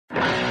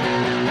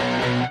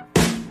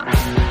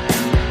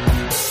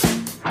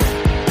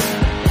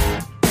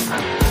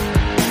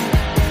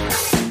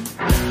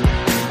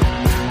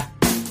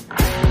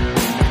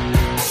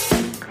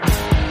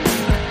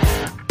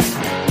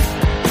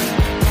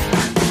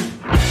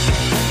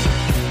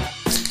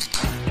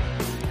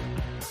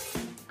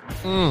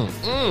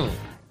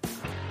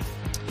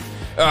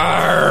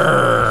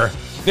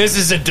This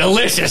is a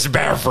delicious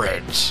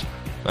beverage.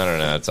 I don't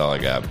know. That's all I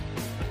got.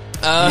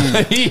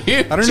 I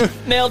don't know.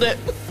 Nailed it.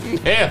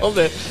 Nailed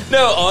it.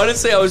 No,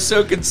 honestly, I was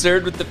so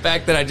concerned with the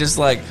fact that I just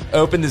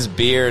opened this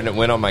beer and it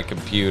went on my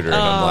computer, and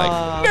I'm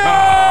like,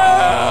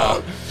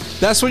 no.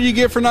 That's what you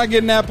get for not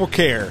getting Apple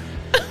Care.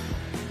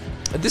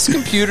 This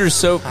computer's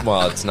so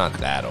well. It's not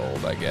that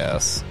old, I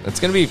guess. It's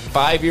gonna be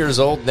 5 years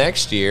old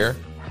next year,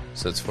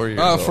 so it's 4 years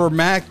old. For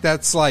Mac,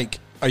 that's like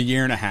a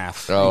year and a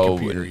half. Oh,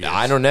 computer years.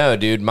 I don't know,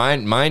 dude.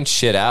 Mine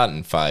shit out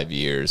in 5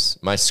 years.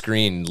 My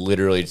screen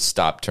literally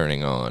stopped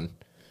turning on.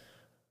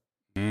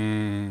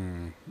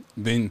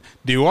 Then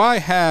do I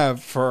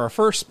have, for our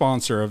first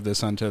sponsor of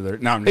this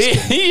Untethered? No, I'm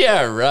just kidding.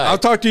 Yeah, right. I'll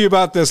talk to you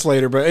about this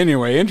later. But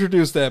anyway,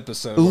 introduce the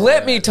episode.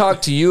 Let me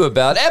talk to you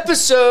about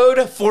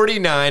episode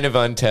 49 of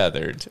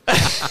Untethered.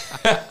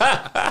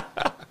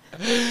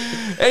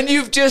 And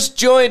you've just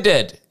joined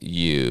it,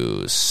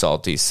 you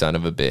salty son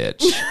of a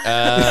bitch.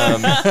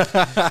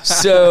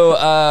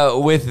 So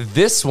with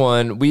this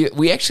one,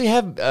 we actually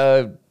have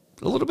a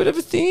little bit of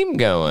a theme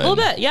going. A little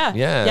bit, yeah.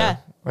 Yeah.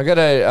 I got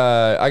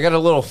a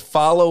little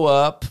follow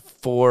up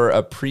for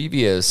a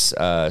previous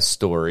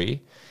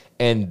story,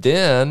 and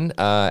then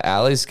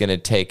Allie's going to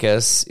take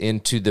us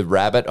into the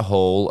rabbit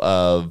hole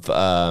of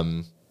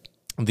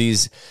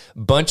these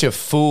bunch of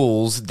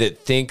fools that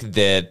think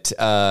that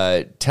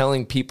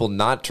telling people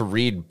not to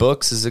read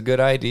books is a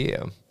good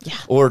idea. Yeah.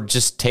 Or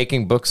just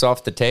taking books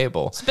off the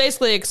table. It's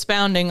basically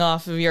expounding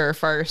off of your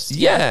first.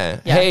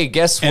 Yeah. Hey,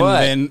 guess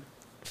what? And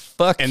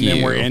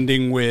then we're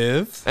ending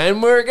with...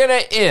 And we're going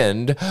to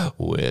end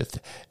with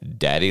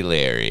Daddy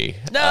Larry.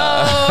 No!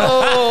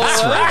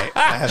 That's right.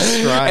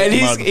 And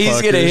he's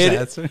going to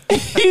hit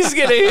he's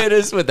going to hit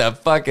us with a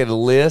fucking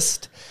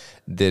list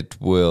that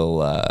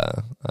will,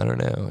 I don't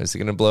know, is it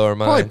going to blow our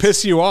minds? Probably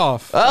piss you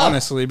off,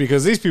 honestly,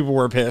 because these people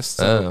were pissed.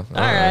 So.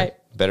 All right.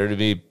 Better to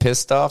be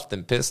pissed off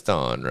than pissed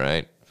on,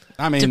 right?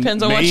 I mean,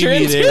 depends on maybe what you're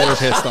into. they were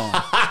pissed on.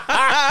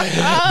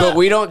 But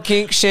we don't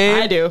kink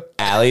shame. I do.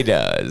 Allie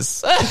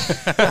does. Oh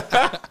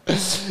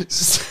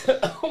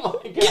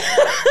my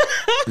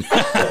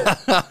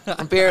God.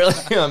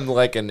 Apparently I'm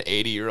like an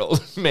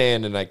 80-year-old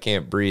man and I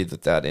can't breathe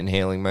without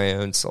inhaling my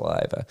own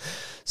saliva.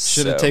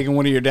 Should have taken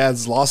one of your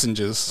dad's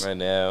lozenges. I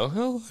know.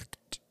 Oh,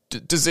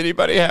 does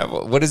anybody have,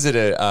 what is it,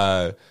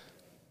 a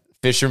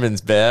Fisherman's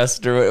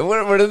Best? Or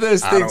what are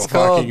those things I don't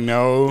called? fucking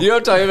know. You know what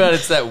I'm talking about?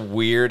 It's that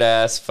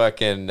weird-ass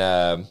fucking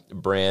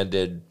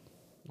branded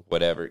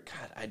whatever.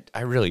 God,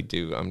 I really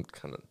do. I'm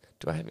kind of...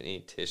 Do I have any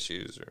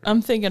tissues? Or...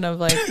 I'm thinking of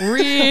like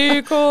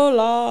Ricola.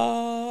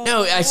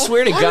 No, I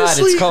swear to God,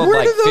 Honestly, it's called where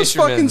like do those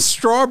fucking Fisherman's...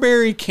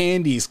 strawberry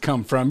candies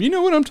come from? You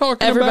know what I'm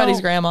talking Everybody's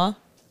about? grandma.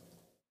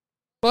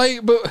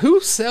 Like, but who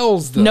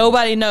sells them?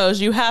 Nobody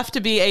knows. You have to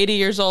be 80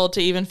 years old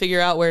to even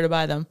figure out where to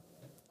buy them.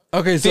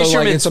 Okay, so like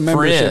Fisherman's it's a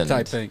membership Friend.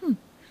 type thing.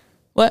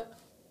 What?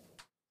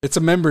 It's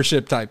a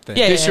membership type thing.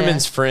 Yeah.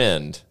 Fisherman's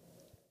Friend.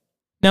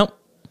 Nope.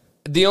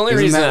 The only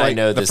Isn't reason that, I like,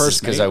 know the this is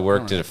first because name? I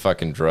worked at a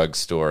fucking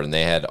drugstore and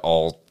they had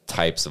all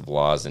types of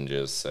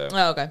lozenges. So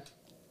Oh, okay.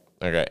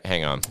 okay,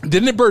 hang on.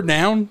 Didn't it burn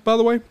down, by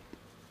the way?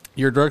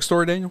 Your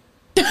drugstore, Daniel?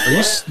 Are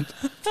you...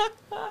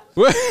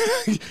 What?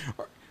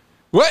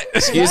 What?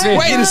 Excuse me?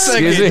 Wait a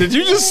second. Excuse me? Did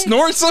you just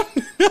snort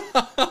something?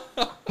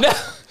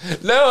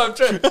 No, I'm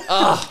trying.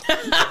 Oh.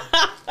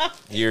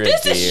 You're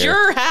This a dear. is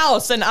your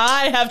house, and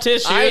I have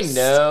tissues. I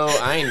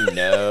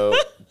know.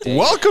 Dang.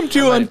 Welcome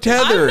to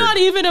Untethered. I'm not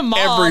even a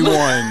mom.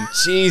 Everyone.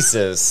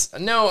 Jesus.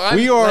 No,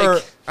 We are-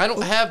 I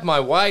don't have my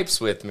wipes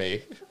with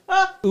me.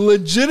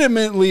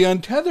 Legitimately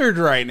untethered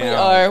right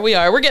now. We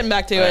are. We're getting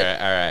back to All it.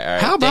 right.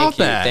 How about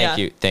that?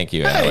 Thank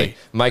you, Hey. Allie.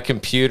 My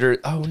computer.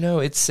 Oh no,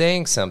 it's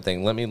saying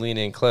something. Let me lean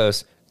in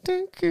close.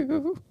 Thank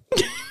you.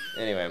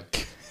 Anyway,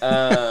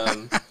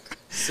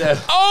 so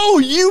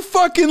Oh, you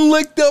fucking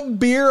licked up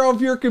beer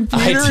off your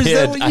computer? I Is did.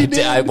 that what you I did?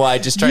 did. I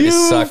just tried to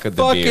suck at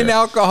the fucking beer.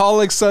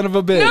 alcoholic son of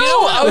a bitch.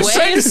 No, I was Wait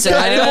trying to a say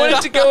I didn't want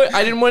it to go.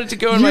 I didn't want it to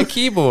go in my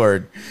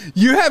keyboard.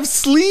 You have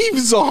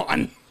sleeves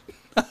on.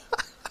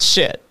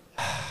 Shit.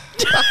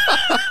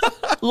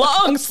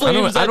 Long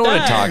sleeves. I don't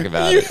want to talk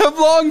about You it. have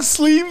long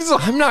sleeves on.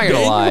 I'm not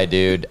gonna lie,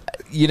 dude.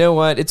 You know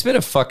what? It's been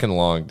a fucking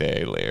long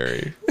day,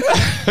 Larry.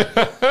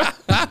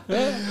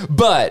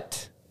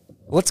 But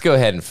let's go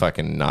ahead and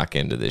fucking knock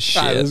into this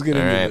shit. All right, let's get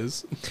all into right?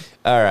 this.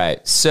 All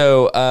right.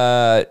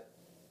 So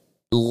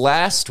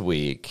last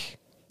week,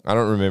 I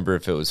don't remember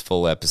if it was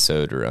full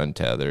episode or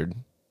untethered.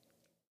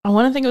 I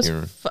want to think it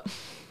You're- was.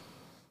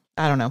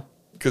 I don't know.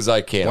 Because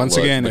I can't Once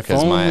look again, if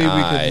because only my we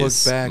eyes, could look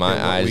back my at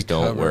what eyes we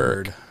don't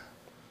covered. work.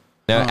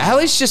 Now,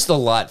 Allie's just a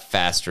lot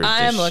faster at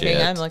I'm this looking.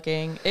 shit. I'm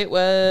looking. It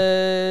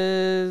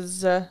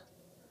was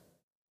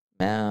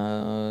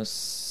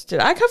mouse. Did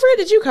I cover it?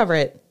 Did you cover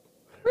it?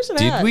 Where's it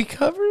Did at? we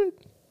cover it?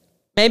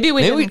 Maybe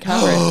we didn't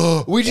cover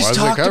it. We just Was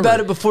it talked covered? about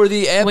it before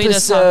the episode. We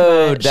just talked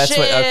about it. That's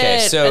what. Okay,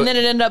 Shit. so and then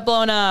it ended up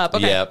blowing up.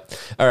 Okay. Yep.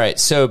 All right.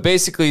 So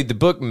basically, the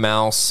book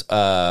Mouse,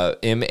 Maus,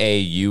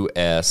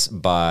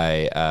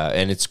 by,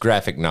 and it's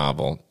graphic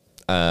novel.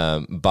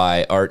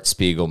 by Art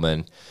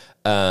Spiegelman.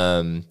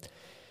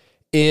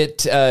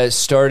 It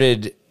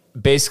started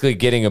basically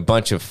getting a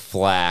bunch of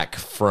flack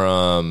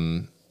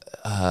from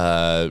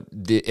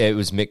it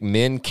was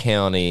McMinn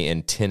County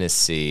in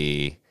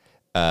Tennessee.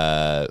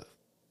 Yeah.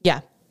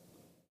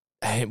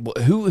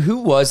 Who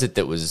was it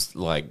that was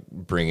like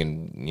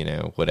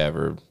bringing,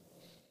 whatever,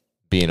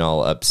 being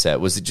all upset?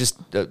 Was it just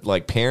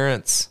like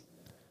parents?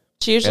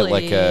 It's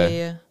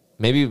usually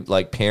Maybe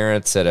like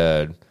parents at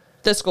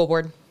the school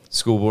board.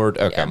 School board?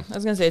 Okay. Yeah, I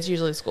was going to say it's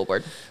usually the school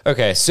board.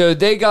 Okay, so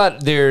they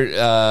got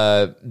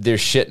their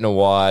shit in a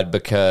wad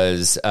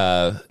because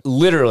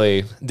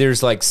literally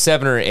there's like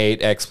 7 or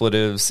 8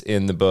 expletives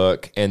in the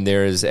book, and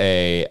there's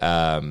a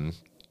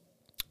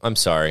I'm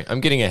sorry,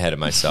 I'm getting ahead of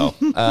myself.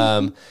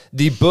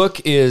 The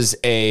book is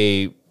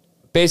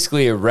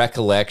basically a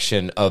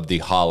recollection of the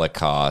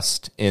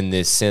Holocaust in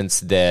the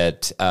sense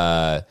that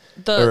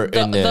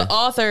the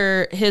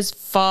author, his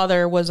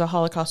father was a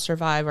Holocaust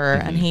survivor,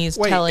 and he's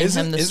telling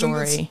him the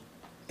story.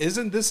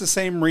 Isn't this the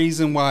same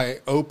reason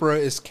why Oprah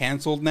is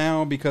canceled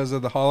now because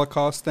of the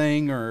Holocaust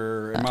thing?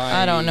 Or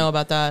I don't know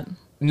about that.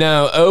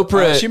 No,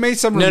 Oprah. She made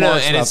some no,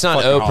 remarks and about it's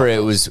not fucking Oprah.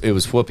 Holocaust. It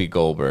was Whoopi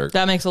Goldberg.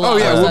 That makes a lot. Oh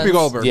yeah, of Whoopi sense.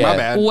 Goldberg. Yeah. My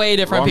bad. Way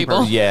different Wrong people.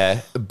 person.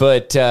 Yeah,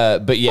 but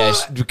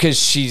because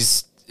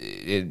she's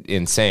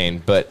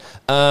insane. But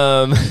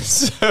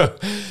so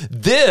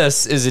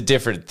this is a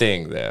different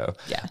thing, though.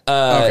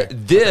 Yeah.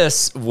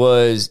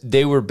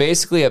 They were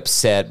basically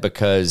upset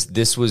because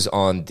this was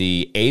on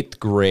the 8th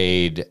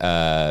grade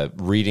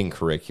reading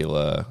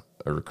curriculum,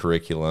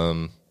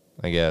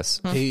 I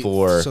guess.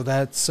 So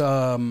that's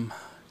 11,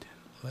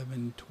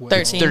 12.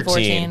 13,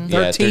 14.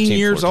 13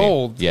 years 14.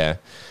 old. Yeah.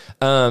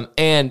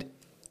 And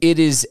it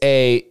is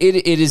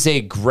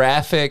a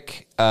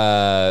graphic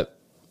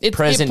It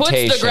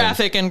presentation. puts the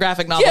graphic in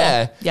graphic novel.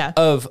 Yeah.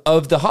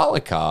 Of the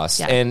Holocaust.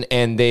 Yeah.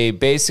 And they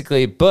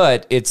basically,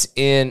 but it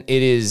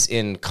is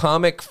in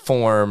comic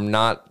form,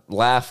 not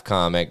laugh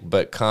comic,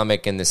 but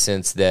comic in the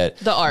sense that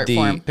The art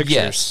form. Pictures.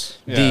 Yes.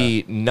 Yeah.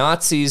 The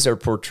Nazis are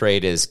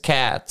portrayed as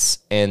cats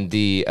and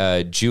the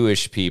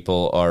Jewish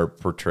people are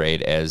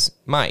portrayed as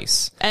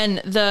mice. And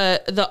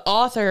the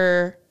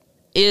author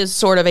is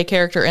sort of a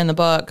character in the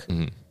book.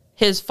 Mm-hmm.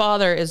 His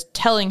father is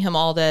telling him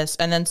all this,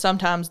 and then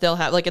sometimes they'll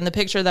have, like in the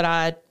picture that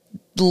I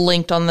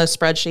linked on the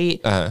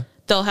spreadsheet,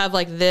 they'll have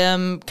like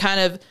them kind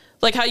of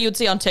like how you would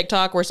see on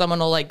TikTok where someone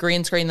will like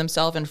green screen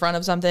themselves in front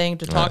of something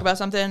to talk about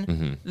something.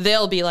 Mm-hmm.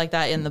 They'll be like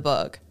that in the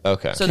book.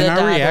 Okay. So Can the dad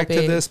I will react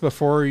to be- this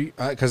before?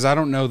 Because I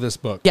don't know this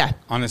book. Yeah.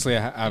 Honestly,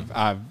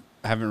 I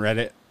haven't read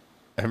it.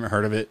 I haven't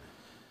heard of it.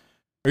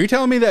 Are you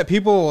telling me that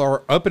people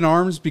are up in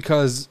arms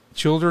because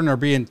children are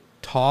being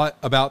taught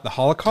about the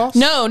Holocaust?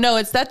 No,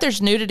 it's that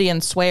there's nudity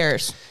and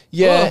swears.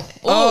 Yeah.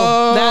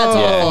 Oh, that's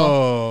awful.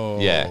 Oh.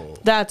 Yeah.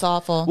 That's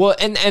awful. Well,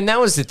 and that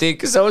was the thing,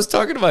 because I was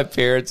talking to my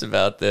parents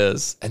about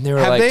this, and they were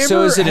Have like, they so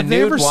ever- is it a have they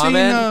nude ever seen,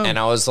 woman? And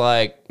I was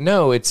like,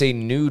 no, it's a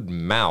nude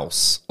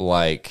mouse.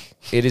 Like,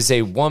 it is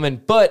a woman,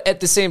 but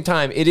at the same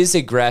time, it is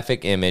a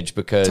graphic image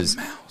because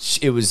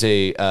it was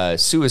a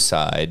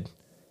suicide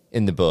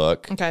in the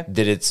book. Okay.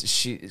 That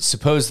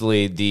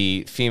supposedly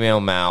the female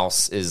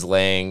mouse is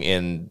laying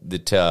in the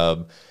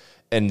tub,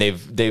 and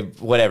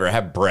they've whatever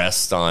have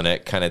breasts on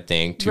it kind of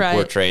thing to Right.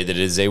 portray that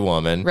it is a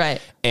woman,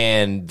 Right.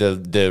 And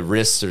the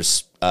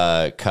wrists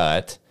are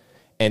cut,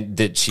 and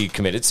that she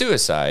committed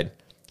suicide.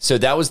 So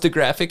that was the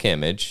graphic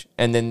image,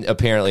 and then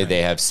apparently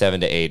they have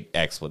 7 to 8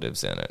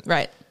 expletives in it.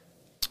 Right.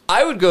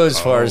 I would go as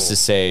far as to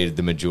say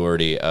the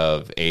majority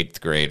of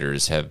 8th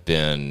graders have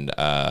been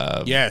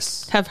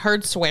Yes. Have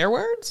heard swear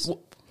words?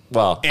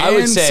 well, And I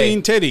would say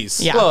seen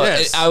titties. Yeah. Well,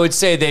 Yes. I would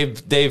say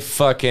they've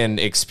fucking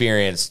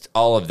experienced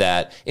all of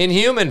that in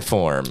human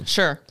form,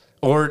 Sure.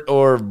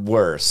 or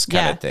worse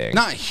kind Yeah. of thing.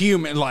 Not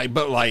human,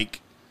 but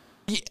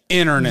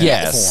internet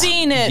Yes. form.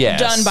 Seen it Yes.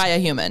 done by a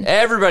human.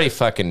 Everybody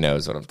fucking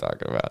knows what I'm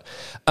talking about.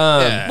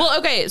 Yeah. Well,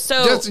 okay,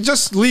 so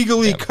just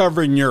legally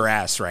covering your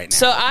ass right now.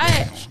 so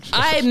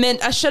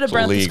I should have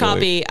brought this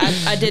Legally.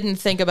 copy. I didn't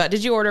think about.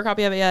 Did you order a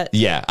copy of it yet?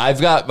 Yeah, I've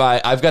got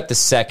the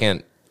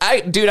second.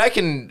 I've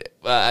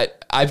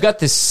got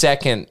the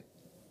second.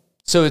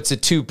 So it's a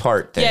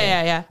 2-part thing.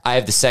 Yeah. I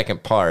have the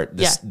second part.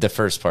 Yeah. The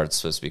first part's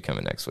supposed to be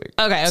coming next week.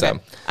 Okay. So,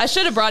 I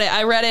should have brought it.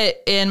 I read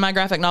it in my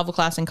graphic novel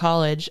class in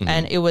college,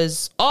 and it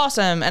was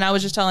awesome. And I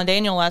was just telling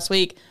Daniel last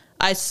week,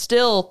 I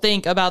still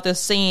think about this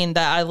scene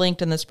that I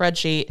linked in the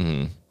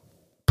spreadsheet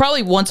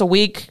probably once a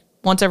week,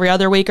 once every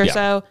other week or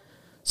so.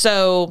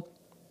 So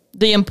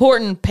the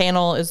important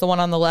panel is the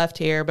one on the left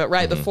here. But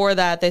right before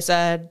that, they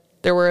said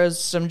there was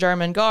some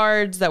German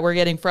guards that were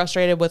getting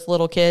frustrated with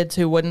little kids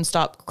who wouldn't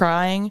stop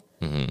crying.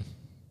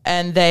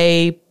 And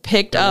they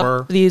picked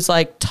up these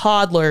like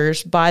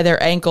toddlers by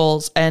their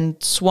ankles and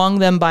swung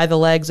them by the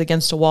legs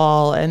against a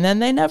wall, and then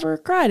they never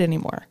cried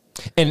anymore.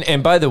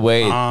 and by the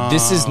way,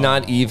 this is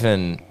not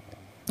even.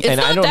 It's and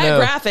not I don't that know.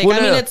 graphic. Well,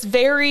 I mean, no. it's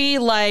very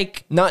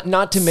like not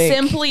to make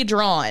simply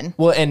drawn.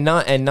 well, and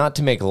not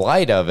to make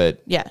light of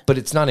it. Yeah. but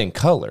it's not in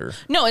color.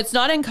 No, it's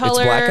not in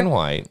color. It's black and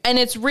white. and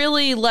it's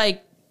really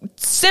like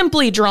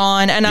simply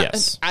drawn, and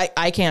Yes.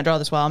 I can't draw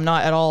this well. I'm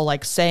not at all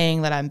like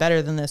saying that I'm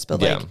better than this,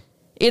 but like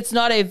it's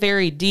not a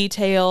very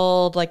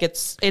detailed, like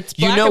it's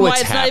black and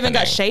white. It's not even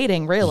got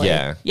shading, really.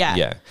 Yeah.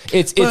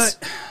 It's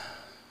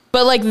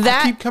but like I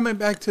that keep coming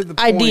back to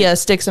the idea point.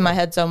 sticks in my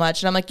head so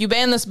much, and I'm like, you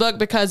banned this book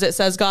because it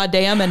says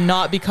goddamn and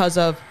not because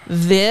of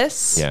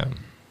this. yeah.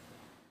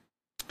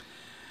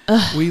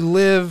 We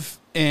live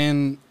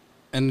in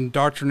an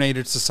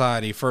indoctrinated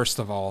society, first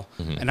of all,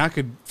 and I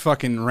could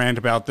fucking rant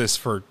about this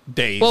for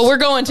days. Well, we're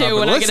going to but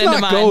when I get into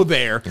let's mine. not go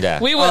there.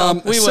 Yeah. We will.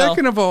 We will.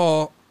 Second of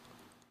all,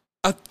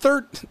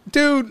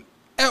 dude.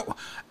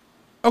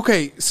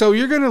 Okay, so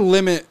you're gonna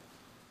limit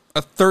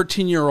a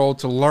 13-year-old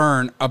to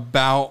learn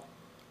about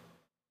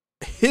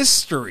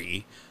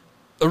history.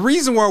 The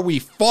reason why we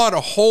fought a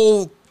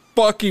whole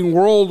fucking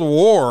world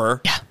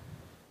war. Yeah.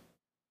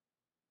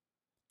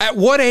 At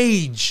what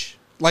age?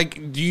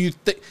 Like, do you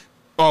think?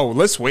 Oh,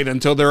 let's wait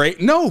until they're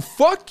 8. No,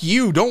 fuck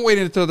you. Don't wait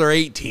until they're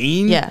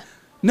 18. Yeah.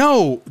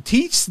 No,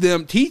 teach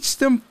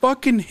them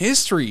fucking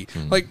history.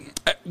 Like,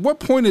 at what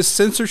point is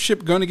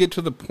censorship going to get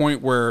to the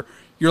point where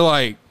you're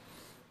like,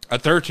 a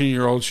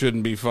 13-year-old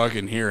shouldn't be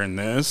fucking hearing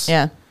this?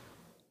 Yeah.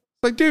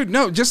 Like, dude,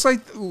 no. Just like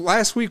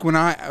last week when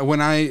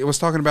I was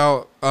talking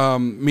about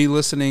me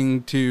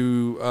listening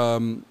to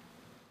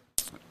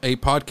a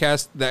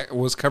podcast that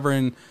was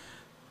covering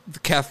the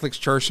Catholic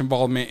Church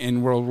involvement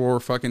in World War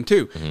fucking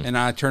II, and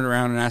I turned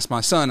around and asked my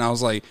son. I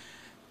was like,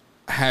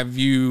 "Have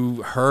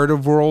you heard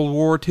of World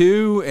War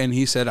II?" And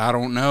he said, "I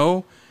don't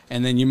know."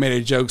 And then you made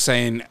a joke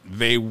saying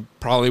they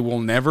probably will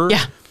never.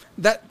 Yeah.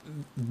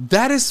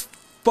 That is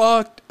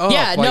fucked up.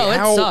 Yeah, Like, no,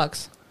 how- it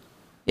sucks.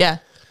 Yeah.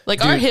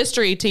 Like our Dude.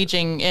 history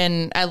teaching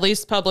in at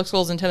least public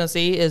schools in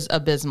Tennessee is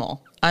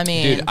abysmal. I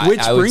mean, Dude, Which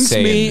I would brings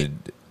say me- in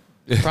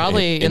the,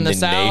 probably in the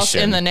South,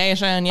 nation. in the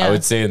nation. Yeah. I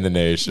would say in the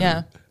nation.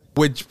 Yeah.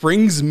 Which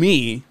brings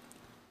me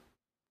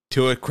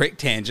to a quick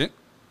tangent.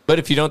 But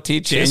if you don't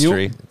teach Daniel,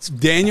 history, it's a hell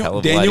Daniel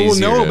of a lot will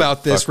easier know to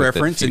about this fuck with the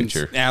reference, and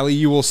future. Allie,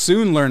 you will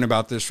soon learn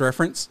about this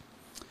reference.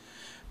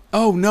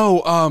 Oh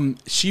no,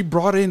 she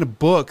brought in a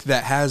book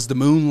that has the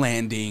moon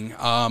landing,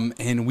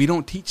 and we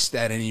don't teach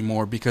that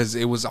anymore because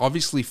it was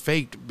obviously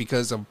faked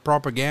because of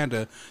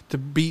propaganda to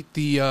beat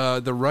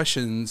the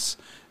Russians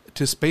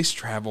to space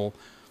travel.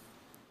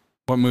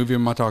 What movie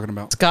am I talking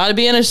about? It's got to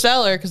be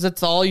Interstellar because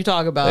it's all you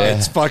talk about. Yeah.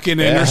 It's fucking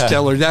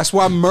Interstellar. That's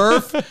why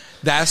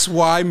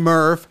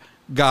Murph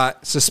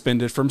got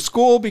suspended from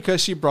school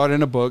because she brought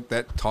in a book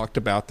that talked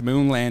about the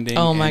moon landing.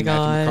 Oh, my and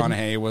God. Matthew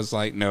McConaughey was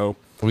like, "No,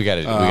 we got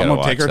to. I'm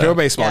gonna take her to a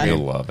baseball Yeah. game."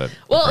 You'll love it.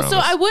 Well, so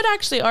promise. I would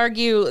actually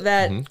argue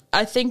that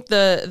I think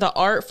the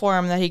art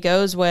form that he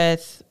goes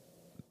with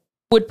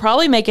would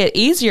probably make it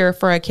easier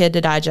for a kid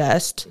to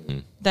digest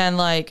than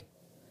like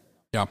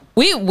Yeah,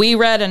 we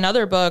read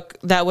another book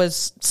that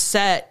was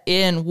set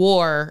in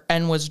war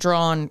and was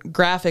drawn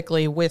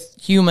graphically with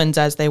humans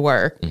as they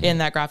were in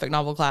that graphic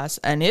novel class,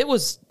 and it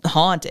was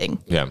haunting.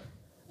 Yeah.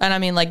 And I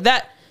mean, like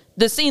that,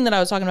 the scene that I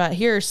was talking about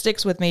here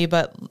sticks with me,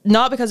 but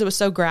not because it was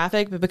so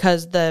graphic, but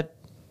because the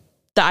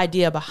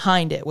idea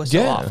behind it was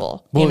so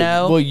awful. Well, you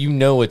know? Well, you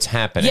know what's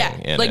happening. Yeah,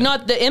 in like it.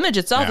 not the image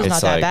itself is It's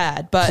not that like-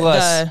 bad, but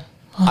plus,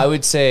 I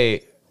would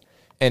say,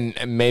 and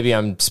maybe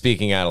I'm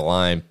speaking out of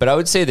line, but I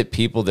would say that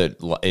people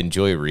that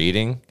enjoy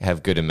reading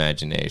have good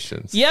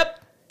imaginations. yep,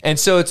 And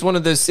so it's one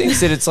of those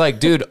things that it's like,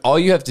 dude, all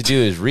you have to do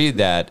is read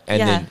that, and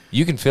Yeah. then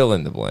you can fill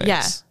in the blanks,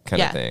 yeah,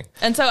 kind of thing.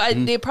 And so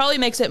it probably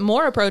makes it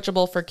more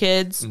approachable for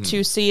kids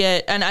to see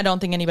it. And I don't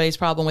think anybody's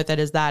problem with it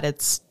is that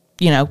it's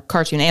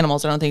cartoon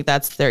animals. I don't think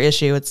that's their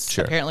issue. It's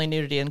Sure. apparently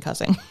nudity and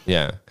cussing.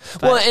 Yeah.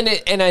 Well,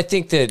 and I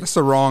think that that's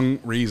the wrong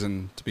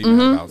reason to be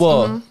mad about.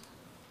 well,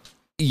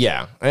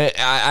 yeah.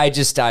 I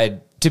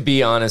to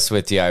be honest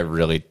with you,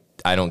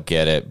 I don't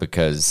get it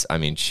because I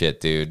mean,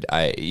 shit, dude.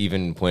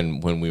 Even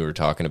when we were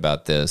talking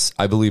about this,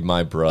 I believe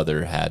my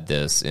brother had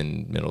this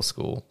in middle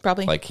school.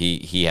 Probably. like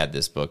he had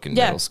this book in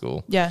Yeah. middle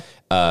school. Yeah.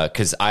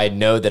 Because I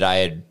know that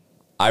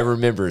I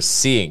remember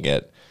seeing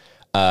it,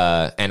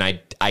 and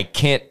I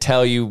can't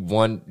tell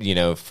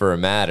you for a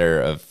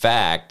matter of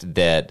fact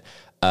that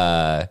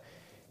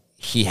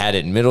he had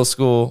it in middle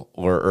school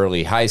or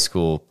early high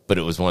school, but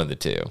it was one of the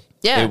two.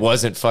 Yeah. It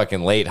wasn't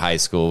fucking late high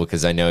school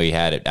because I know he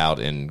had it out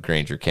in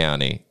Granger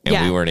County, and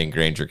Yeah. we weren't in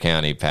Granger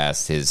County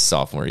past his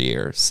sophomore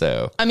year.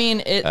 So, I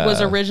mean, it was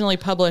originally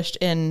published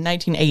in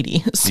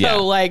 1980. So,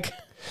 Yeah.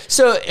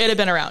 so it had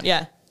been around.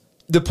 Yeah.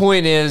 the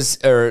point is,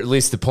 or at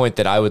least the point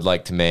that I would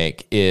like to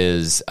make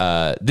is,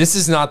 this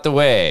is not the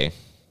way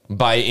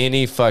by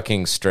any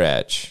fucking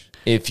stretch.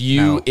 If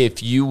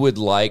you would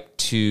like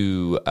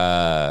to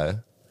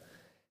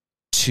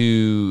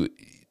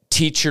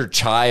teach your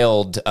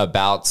child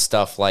about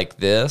stuff like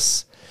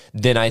this,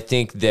 then I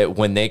think that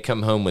when they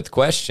come home with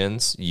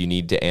questions, you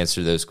need to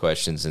answer those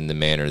questions in the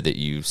manner that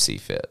you see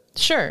fit.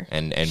 Sure.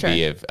 And Sure.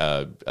 be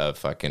a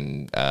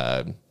fucking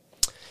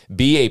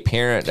be a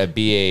parent,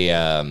 be a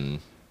oh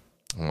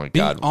my Be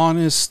god,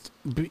 honest.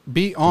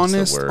 Be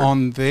honest word?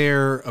 on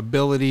their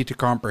ability to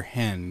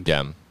comprehend.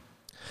 yeah.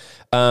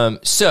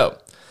 So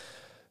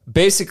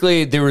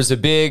basically, there was a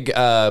big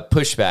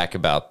pushback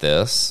about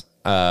this,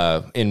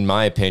 in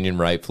my opinion,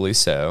 rightfully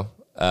so.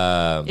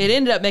 It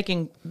ended up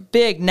making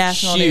big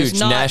national Huge news,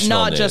 not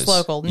national just news.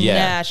 local, Yeah.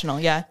 national.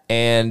 Yeah.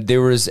 And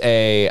there was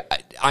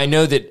I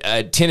know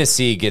that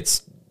Tennessee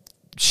gets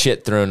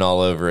shit thrown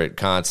all over it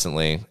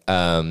constantly.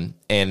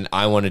 And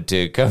I wanted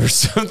to cover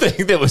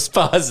something that was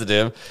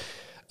positive.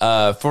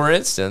 For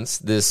instance,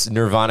 this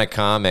Nirvana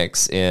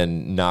Comics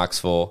in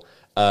Knoxville,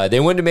 they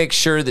wanted to make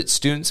sure that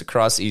students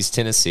across East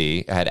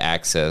Tennessee had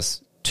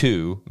access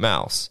to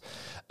Mouse.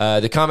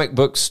 The comic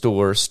book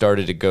store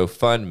started a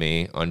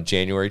GoFundMe on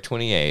January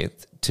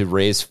 28th to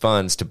raise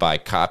funds to buy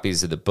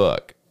copies of the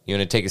book. You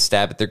want to take a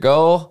stab at their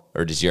goal,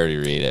 or did you already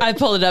read it? I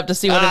pulled it up to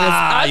see what it is.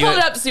 I pulled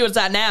it up to see what it's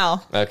at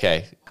now.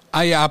 Okay.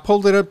 I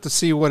pulled it up to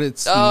see what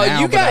it's Oh, now,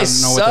 you but I guys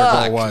don't know what their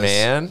suck, goal was.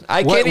 man.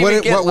 I What, can't even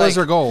what, get what was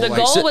their goal? The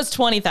Like, goal was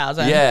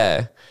 20,000.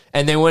 Yeah.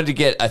 And they wanted to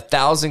get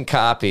 1,000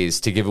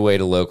 copies to give away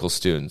to local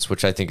students,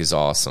 which I think is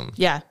awesome.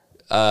 Yeah.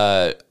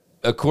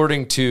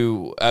 According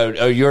to,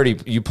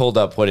 you pulled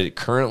up what it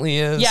currently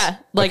is? Yeah,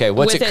 like, okay,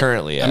 what's with it it-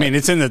 currently at? I mean,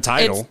 it's in the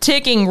title. It's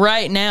ticking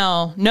right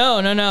now.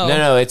 No.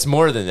 no, it's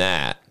more than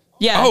that.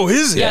 Yeah. Oh,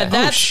 is it? Yeah, Oh,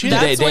 that's, shit.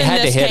 that's they when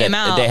had this to hit came it.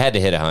 out. They had to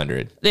hit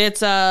 100.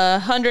 It's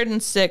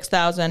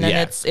 106,000, and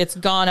Yeah. it's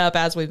gone up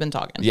as we've been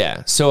talking.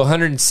 Yeah, so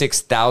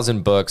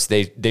 106,000 books.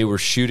 They were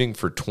shooting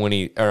for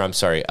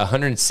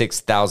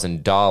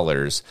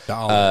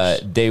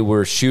 $106,000. They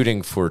were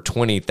shooting for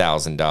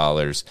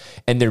 $20,000,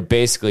 and they're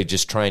basically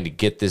just trying to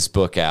get this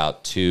book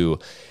out to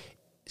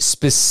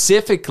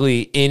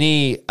specifically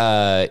any,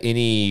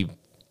 and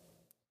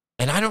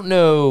I don't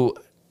know.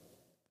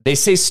 They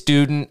say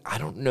student. I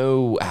don't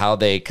know how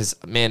because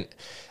man.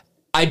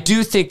 I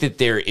do think that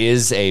there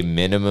is a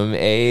minimum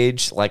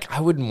age. Like, I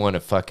wouldn't want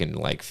a fucking,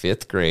 like,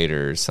 5th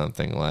grader or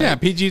something like, Yeah,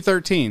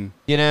 PG-13.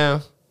 you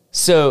know?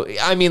 So,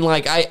 I mean,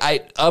 like,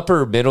 I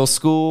upper middle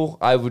school,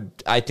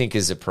 I think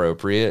is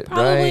appropriate, right?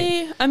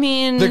 Probably. I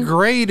mean, The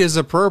grade is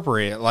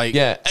appropriate. Like,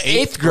 Yeah,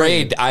 8th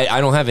grade,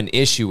 I don't have an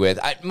issue with.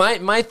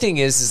 My thing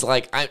is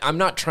like, I'm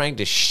not trying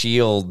to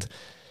shield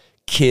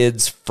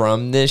kids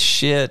from this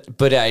shit,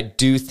 but I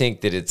do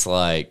think that it's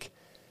like,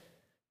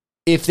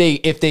 if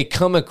they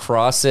come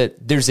across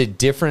it, there's a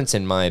difference,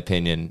 in my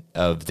opinion,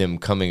 of them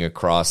coming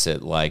across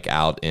it like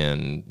out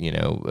in,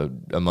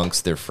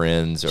 amongst their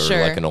friends or Sure.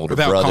 like an older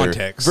Without brother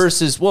context.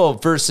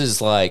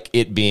 versus like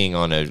it being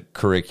on a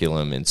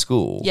curriculum in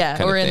school. yeah,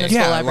 kind or of in the thing.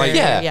 school Yeah, library. like-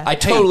 Yeah, I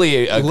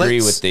totally agree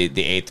let's- with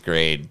the 8th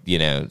grade,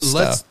 let's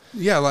stuff.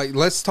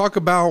 let's talk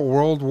about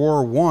World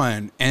War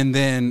I, and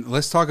then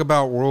let's talk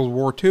about World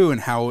War II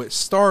and how it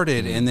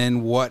started, and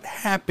then what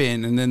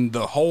happened, and then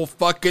the whole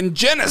fucking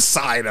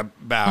genocide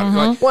about it.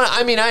 Like, Well,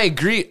 I mean, I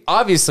agree.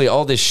 Obviously,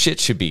 all this shit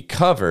should be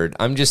covered.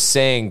 I'm just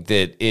saying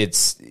that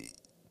it's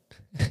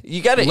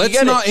you got to Let's you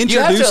have not to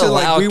introduce it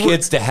like allow we were-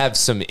 kids to have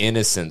some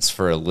innocence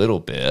for a little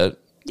bit.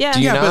 Yeah. Do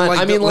you Yeah, but not? like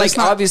I mean, let's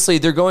like not- obviously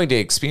they're going to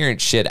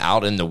experience shit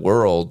out in the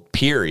world.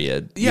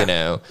 Period.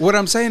 yeah. What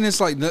I'm saying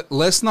is like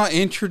let's not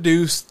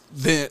introduce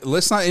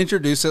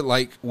it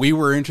like we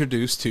were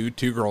introduced to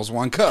Two Girls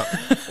One Cup,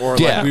 or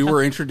Yeah. like we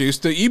were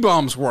introduced to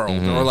E-Bombs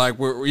World, or like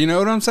you know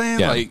what I'm saying?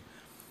 Yeah. Like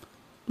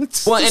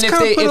let's Well, let's and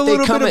kind of put a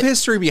little come bit of at-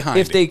 history behind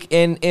if it.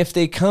 if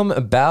they come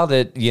about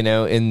it,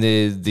 in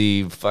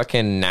the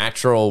fucking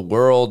natural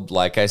world,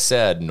 like I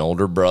said, an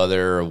older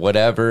brother or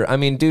whatever. I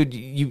mean, dude,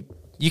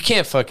 you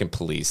can't fucking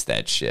police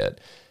that shit.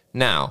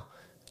 Now,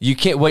 you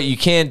can't. What you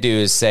can do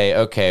is say,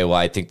 okay, well,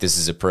 I think this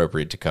is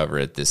appropriate to cover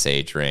at this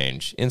age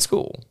range in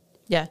school.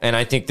 Yeah. And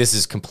I think this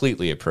is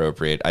completely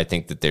appropriate. I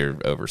think that they're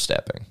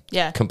overstepping.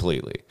 Yeah.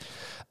 Completely.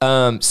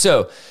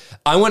 So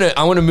I want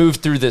to move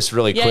through this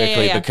really Yeah,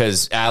 quickly yeah.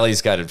 because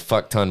Allie's got a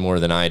fuck ton more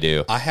than I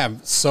do. I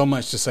have so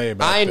much to say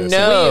about I this.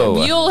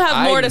 know. You'll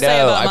have more I to say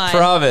know. about I mine.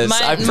 promise.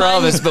 I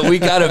promise. But we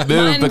got to move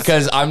mine's-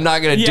 because I'm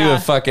not going to do Yeah. a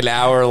fucking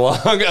hour long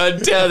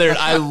untethered.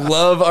 I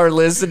love our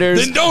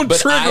listeners. Then don't but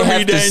trigger I have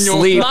me, to Daniel.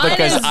 sleep Mine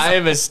because is- I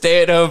am a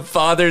stay-at-home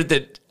father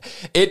that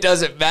it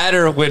doesn't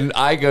matter when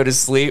I go to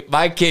sleep.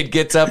 My kid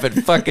gets up at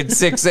fucking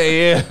 6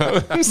 a.m.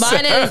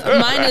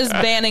 Mine is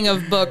banning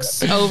of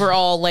books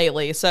overall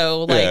lately.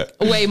 So like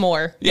way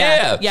more.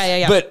 Yeah.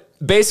 But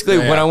basically,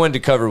 Yeah. what I wanted to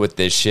cover with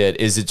this shit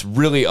is it's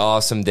really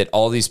awesome that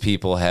all these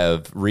people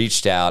have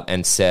reached out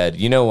and said,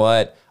 you know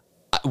what?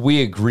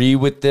 We agree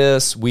with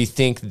this. We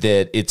think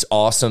that it's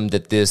awesome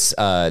that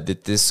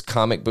this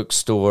comic book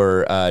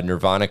store,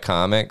 Nirvana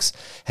Comics,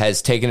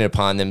 has taken it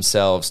upon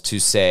themselves to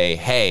say,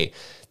 hey,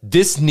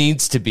 this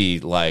needs to be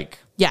like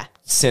Yeah.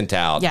 sent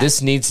out. Yeah.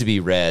 This needs to be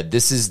read.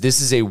 This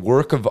is a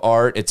work of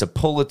art. It's a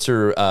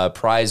Pulitzer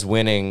Prize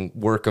winning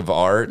work of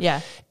art.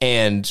 Yeah.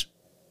 And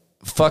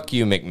fuck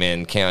you,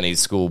 McMinn County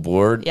School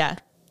Board. Yeah.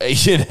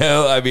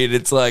 I mean,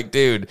 it's like,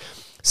 dude,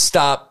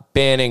 stop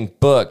banning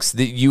books.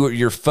 That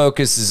your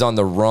focus is on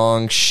the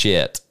wrong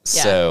shit.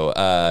 Yeah.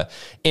 So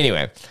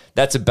anyway,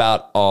 that's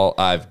about all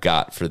I've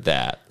got for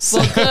that. So,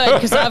 Well, good,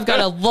 because I've got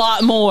a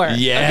lot more.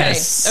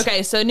 Yes.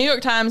 Okay. So New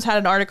York Times had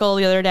an article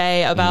the other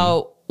day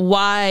about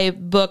why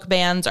book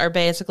bans are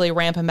basically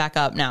ramping back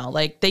up now.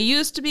 Like, they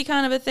used to be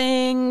kind of a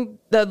thing,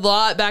 the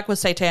lot back with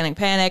Satanic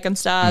Panic and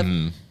stuff,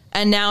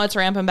 and now it's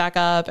ramping back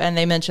up, and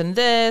they mentioned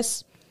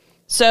this.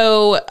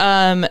 So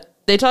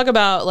they talk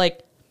about,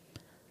 like,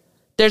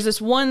 there's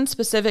this one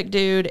specific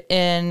dude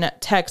in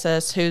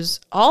Texas who's,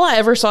 all I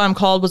ever saw him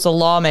called was a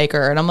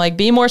lawmaker, and I'm like,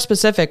 be more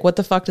specific, what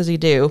the fuck does he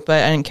do?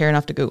 But I didn't care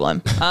enough to Google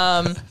him.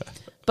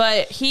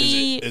 But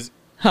he...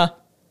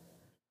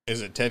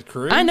 Is it Ted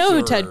Cruz? I know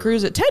who Ted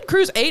Cruz is. Ted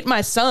Cruz ate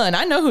my son.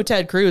 I know who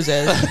Ted Cruz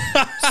is.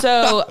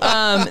 So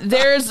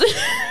there's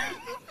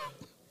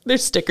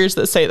stickers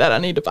that say that. I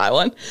need to buy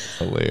one.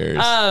 Hilarious.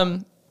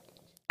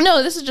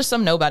 No, this is just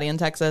some nobody in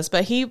Texas,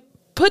 but he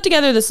put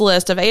together this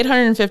list of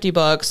 850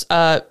 books.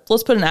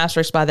 Let's put an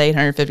asterisk by the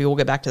 850. We'll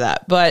get back to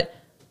that. But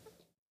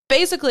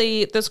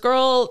basically, this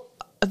girl,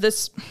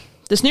 this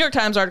New York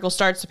Times article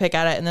starts to pick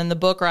at it, and then the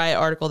Book Riot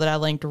article that I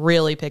linked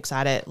really picks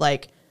at it.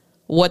 Like,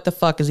 what the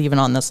fuck is even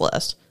on this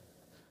list?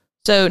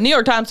 So New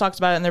York Times talks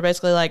about it, and they're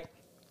basically like,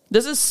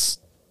 this is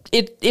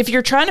it. If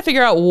you're trying to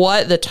figure out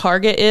what the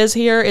target is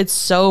here, it's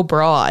so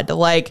broad.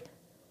 Like,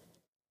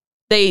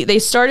 they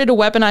started to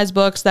weaponize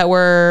books that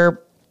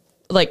were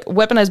like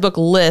weaponized book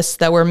lists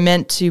that were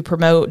meant to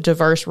promote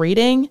diverse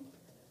reading,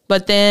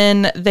 but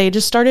then they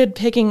just started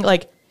picking,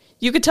 like,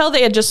 you could tell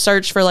they had just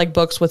searched for like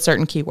books with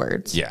certain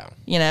keywords. Yeah,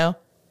 you know.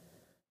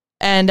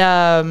 And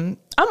I'm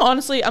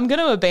going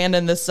to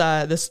abandon this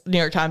New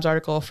York Times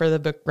article for the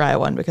Book Riot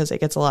one because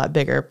it gets a lot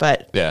bigger.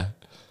 But yeah,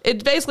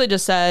 it basically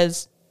just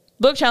says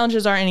book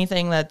challenges aren't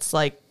anything that's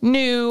like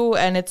new,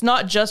 and it's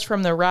not just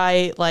from the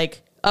right.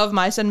 Like, Of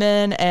Mice and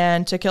Men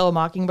and To Kill a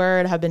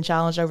Mockingbird have been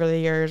challenged over the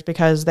years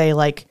because they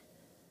like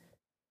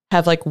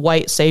have like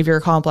white savior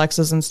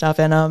complexes and stuff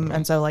in them,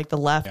 and so like the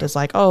left is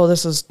like, oh,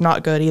 this is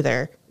not good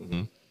either.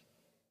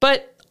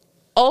 But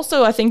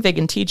also, I think they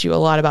can teach you a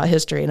lot about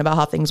history and about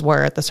how things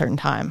were at the certain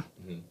time.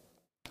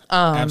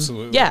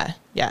 Absolutely.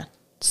 Yeah.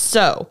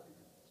 So,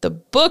 the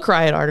Book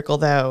Riot article,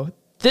 though,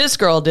 this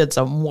girl did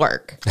some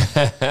work.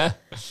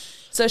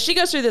 So, she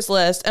goes through this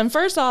list. And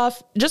first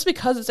off, just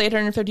because it's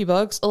 850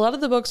 books, a lot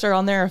of the books are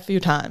on there a few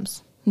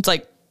times. It's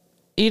like,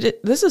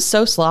 this is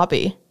so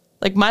sloppy.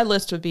 Like, my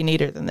list would be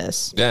neater than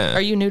this. Yeah.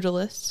 Are you new to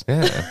lists?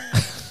 Yeah.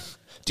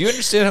 Do you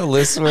understand how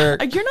lists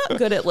work? You're not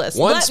good at lists.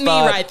 One Let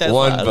spot, me write this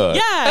one up. book.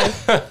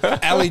 Yeah.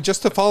 Allie,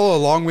 just to follow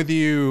along with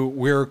you,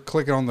 we're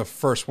clicking on the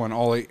first one.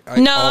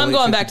 I'm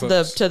going back to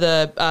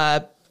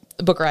the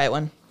Book Riot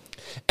one.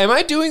 Am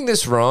I doing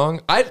this wrong?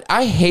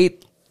 I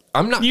hate.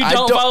 I'm not. You I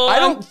don't follow I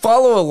along? don't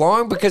follow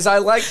along because I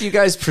like you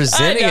guys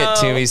presenting it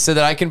to me so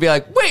that I can be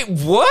like, wait,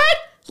 what?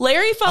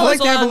 Larry I follows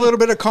like to have a along. little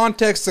bit of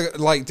context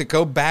to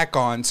go back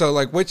on. So,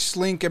 like, which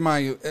link am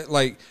I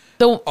like?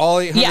 The- All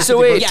 850 yeah. So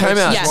wait, books time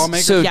out. Yes.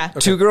 Lawmakers? So Yeah.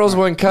 Two Girls,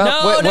 One Cup.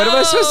 No, What am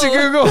I supposed to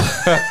Google?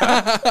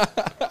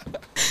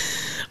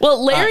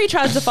 Well, Larry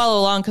tries to follow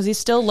along because he's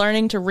still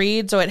learning to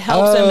read, so it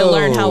helps him to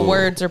learn how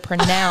words are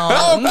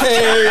pronounced.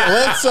 Okay,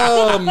 let's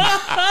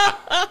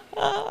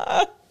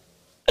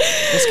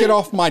get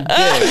off my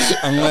dick.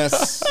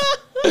 Unless.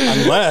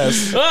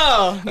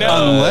 Oh,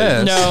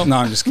 No,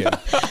 I'm just kidding. All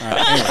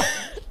right, anyway.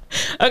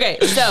 Okay,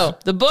 so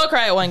the Book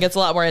Riot one gets a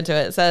lot more into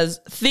it. It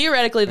says,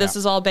 theoretically, this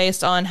is all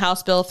based on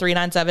House Bill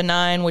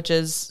 3979, which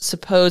is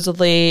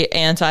supposedly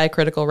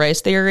anti-critical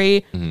race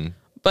theory.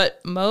 But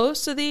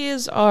most of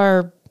these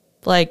are,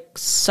 like,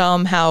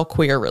 somehow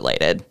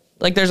queer-related.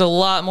 Like, there's a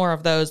lot more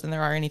of those than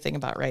there are anything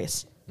about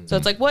race. So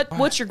it's like,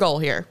 what's your goal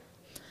here?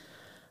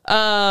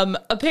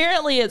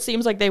 Apparently, it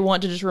seems like they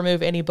want to just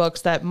remove any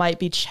books that might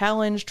be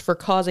challenged for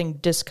causing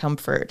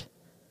discomfort.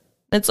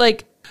 It's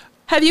like,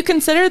 have you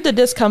considered the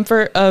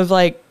discomfort of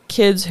like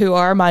kids who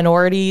are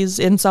minorities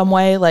in some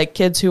way, like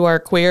kids who are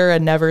queer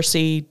and never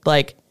see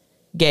like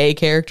gay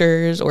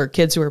characters, or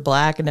kids who are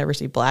black and never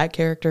see black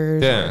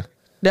characters? Yeah.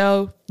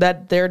 No,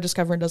 that their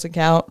discomfort doesn't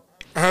count.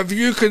 Have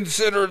you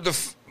considered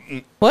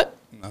What?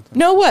 Nothing.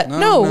 No, what? No,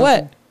 No, nothing.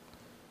 what?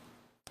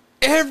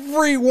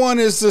 Everyone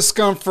is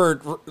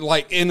discomfort,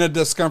 like in a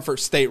discomfort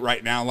state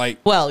right now. Like,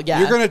 Well, yeah.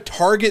 you're gonna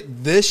target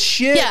this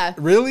shit? Yeah.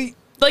 Really?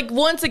 Like,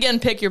 once again,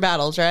 pick your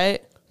battles,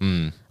 right?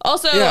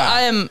 Also, Yeah.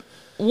 I am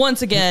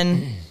once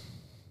again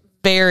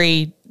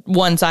very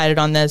one-sided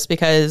on this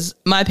because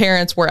my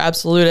parents were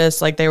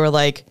absolutists. Like, they were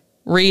like,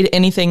 read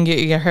anything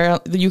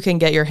you can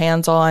get your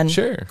hands on.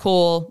 Sure.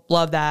 Cool.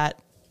 Love that.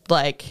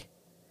 Like,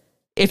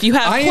 if you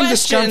have I am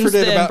questions,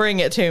 discomforted then about- bring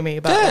it to me.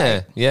 But Yeah,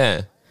 like,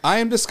 yeah. I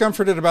am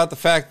discomforted about the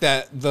fact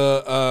that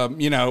the,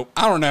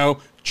 I don't know,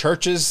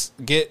 churches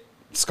get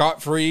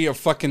scot-free of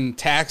fucking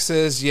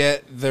taxes,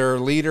 yet their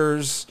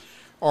leaders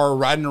are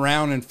riding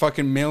around in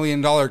fucking $1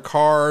 million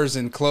cars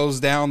and close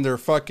down their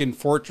fucking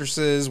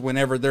fortresses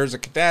whenever there's a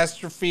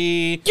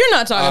catastrophe. you're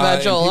not talking about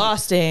and Joel people-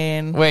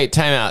 Osteen. Wait,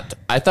 time out.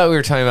 I thought we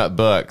were talking about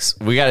books.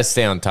 We got to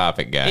stay on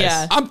topic, guys.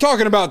 Yeah. I'm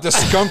talking about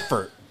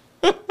discomfort.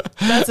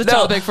 That's a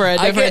topic for a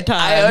different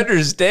time. I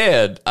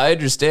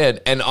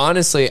understand. And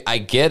honestly, I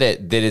get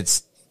it that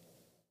it's.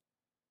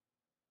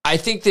 I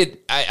think that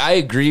I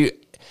agree.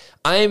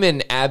 I am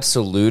an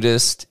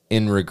absolutist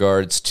in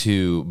regards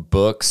to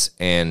books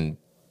and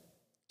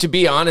To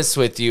be honest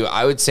with you,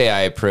 I would say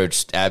I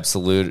approached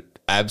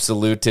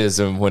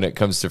absolutism when it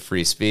comes to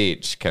free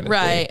speech kind of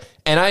thing.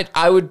 And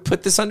I would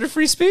put this under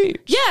free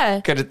speech.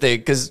 Yeah. Kind of thing.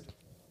 Because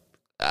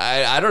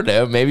I don't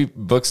know. Maybe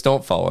books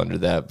don't fall under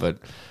that, but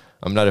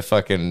I'm not a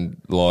fucking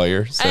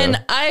lawyer. So.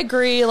 And I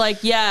agree.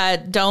 Like, yeah,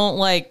 don't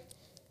let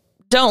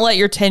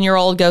your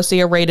 10-year-old go see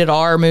a rated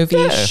R movie.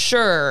 Yeah.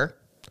 Sure.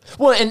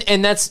 Well,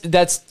 and that's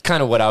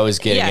kind of what I was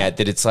getting at.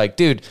 That it's like,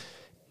 dude,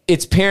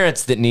 it's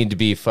parents that need to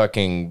be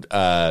fucking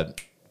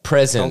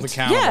present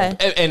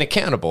accountable. and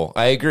accountable.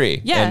 I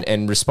agree. Yeah.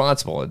 And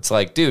responsible. It's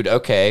like, dude,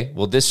 okay,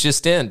 well, this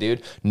just in,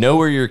 dude. Know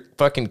where your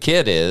fucking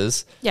kid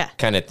is. Yeah.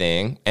 Kind of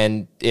thing.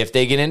 And if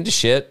they get into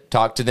shit,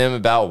 talk to them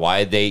about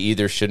why they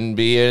either shouldn't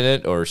be in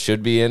it or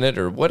should be in it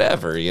or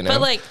whatever, you know? But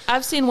like,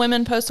 I've seen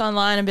women post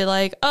online and be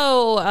like,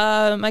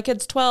 oh, my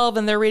kid's 12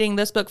 and they're reading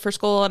this book for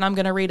school and I'm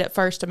going to read it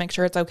first to make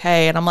sure it's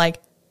okay. And I'm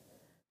like,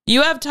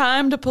 you have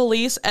time to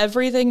police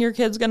everything your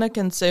kid's going to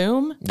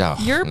consume? Oh,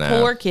 Your no.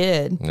 poor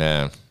kid.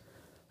 Yeah.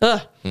 Ugh.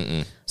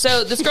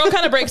 So this girl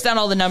kind of breaks down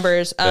all the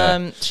numbers.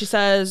 She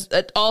says,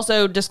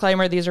 also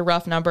disclaimer, these are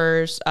rough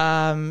numbers.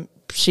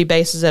 She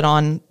bases it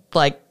on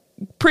like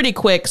pretty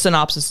quick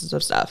synopsises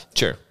of stuff.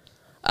 Sure.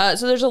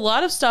 So there's a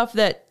lot of stuff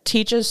that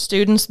teaches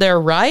students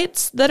their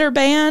rights that are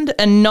banned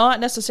and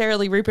not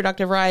necessarily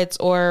reproductive rights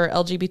or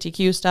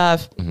LGBTQ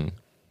stuff. Mm-hmm.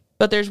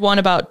 But there's one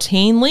about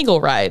teen legal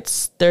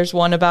rights. There's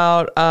one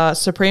about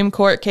Supreme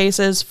Court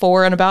cases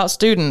for and about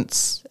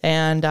students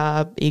and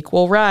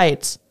equal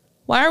rights.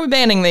 Why are we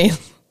banning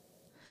these?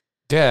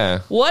 Yeah.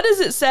 What does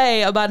it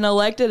say about an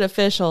elected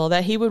official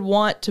that he would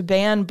want to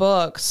ban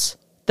books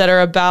that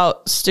are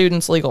about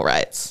students' legal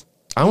rights?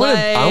 I want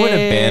to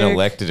ban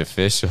elected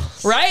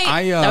officials. Right?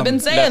 I've been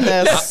saying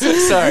this.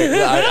 Sorry.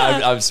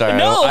 I'm sorry.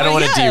 No, I don't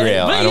want to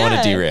derail. I don't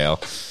want to derail.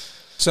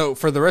 So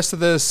for the rest of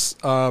this,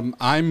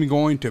 I'm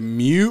going to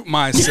mute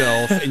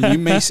myself, and you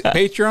may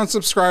Patreon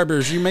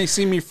subscribers, you may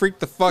see me freak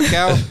the fuck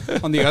out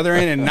on the other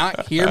end and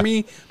not hear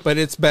me, but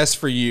it's best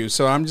for you.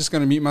 So I'm just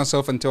going to mute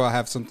myself until I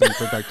have something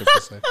productive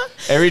to say.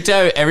 Every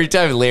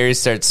time Larry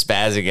starts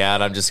spazzing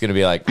out, I'm just going to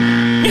be like.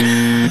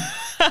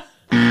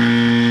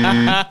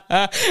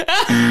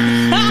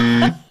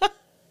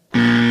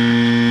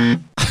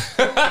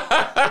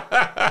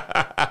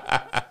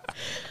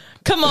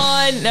 Come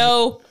on,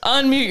 no,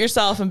 unmute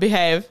yourself and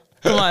behave.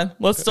 Come on,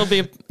 let's still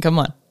be. Come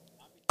on.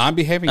 I'm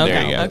behaving. Okay,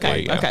 now. you go. okay, There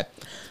you go. okay.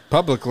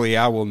 Publicly,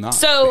 I will not.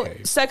 So,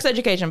 behave. sex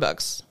education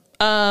books.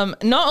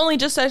 Not only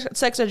just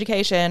sex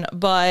education,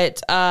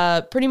 but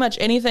pretty much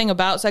anything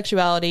about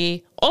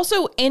sexuality.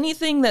 Also,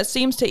 anything that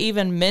seems to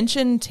even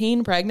mention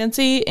teen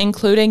pregnancy,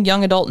 including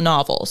young adult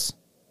novels.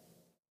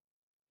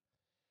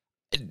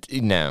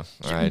 No.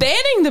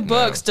 Banning the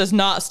books does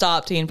not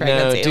stop teen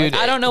pregnancy. dude,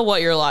 Like, I don't know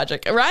what your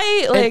logic,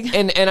 right? Like,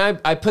 and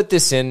I put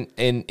this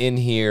in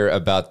here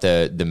about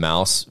the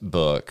mouse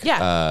book.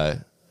 Yeah.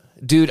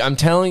 Dude, I'm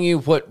telling you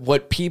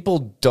what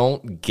people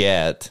don't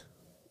get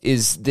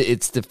is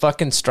it's the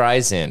fucking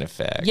Streisand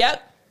effect.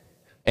 yep,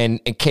 And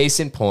case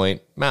in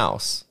point,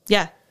 mouse.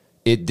 yeah,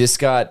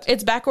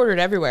 It's backordered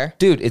everywhere.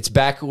 dude, it's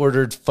back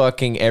ordered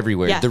fucking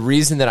everywhere. Yeah. The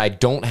reason that I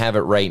don't have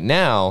it right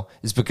now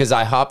is because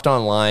I hopped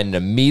online and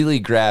immediately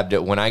grabbed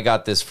it when I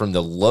got this from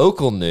the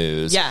local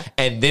news. Yeah.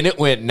 And then it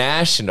went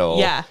national.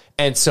 Yeah.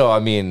 And so, I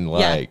mean,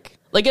 Yeah, like,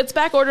 like it's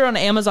backordered on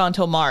Amazon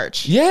till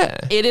March. yeah.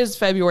 It is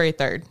February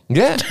 3rd.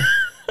 Yeah.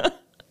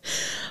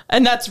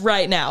 And that's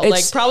right now. It's-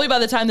 Like probably by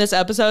the time this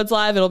episode's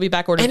live, it'll be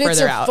backordered And it's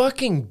further a out.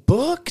 fucking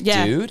book,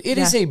 Yeah. dude. It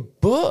Yeah. is a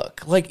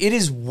book. Like, it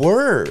is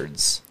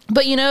words.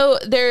 But you know,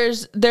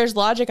 there's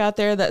logic out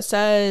there that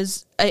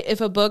says if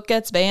a book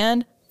gets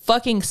banned,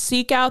 fucking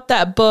seek out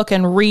that book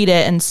and read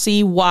it and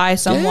see why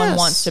someone Yes.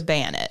 wants to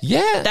ban it.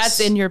 Yes. That's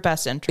in your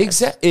best interest.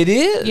 Exactly. It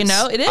is. You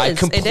know, it is. I It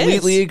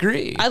completely is.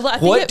 agree. I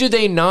think What do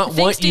they not I think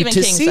want Stephen you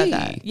to King see? said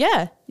that.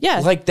 Yeah. Yeah.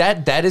 Like,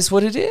 that is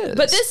what it is.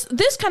 But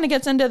this kind of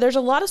gets into there's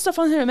a lot of stuff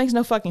on here that makes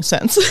no fucking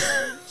sense.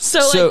 So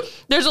So-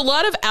 there's a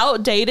lot of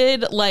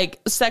outdated like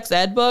sex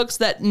ed books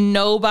that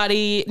no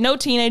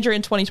teenager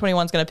in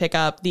 2021 is going to pick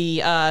up.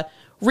 The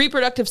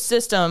reproductive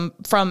system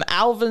from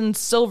Alvin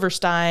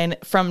Silverstein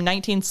from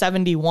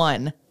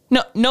 1971.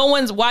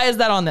 Why is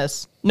that on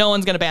this? No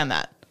one's going to ban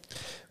that.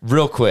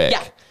 Real quick.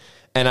 Yeah.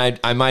 And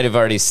I might have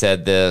already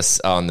said this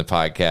on the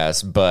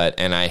podcast,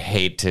 and I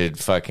hate to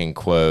fucking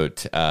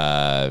quote,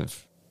 oh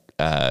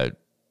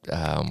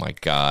my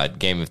God,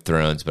 Game of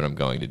Thrones, but I'm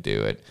going to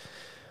do it.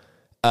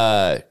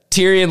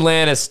 Tyrion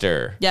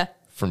Lannister Yeah.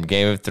 from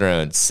Game of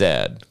Thrones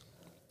said,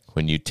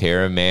 when you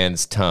tear out a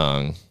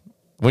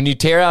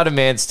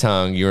man's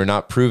tongue, you are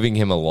not proving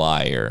him a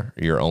liar.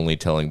 You're only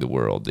telling the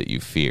world that you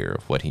fear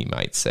what he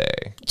might say.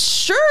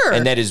 Sure.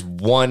 And that is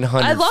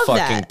 100 I love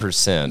fucking that.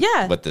 percent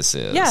Yeah. what this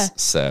is. Yeah.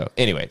 So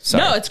anyway,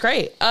 sorry. No, it's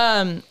great.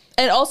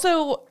 It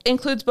also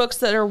includes books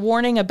that are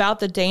warning about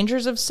the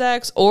dangers of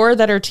sex or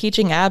that are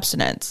teaching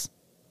abstinence.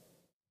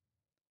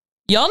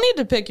 Y'all need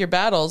to pick your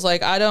battles.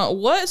 Like,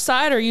 what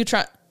side are you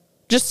trying?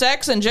 Just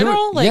sex in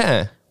general? Like,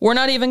 yeah. We're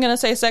not even going to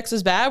say sex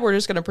is bad. We're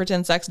just going to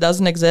pretend sex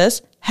doesn't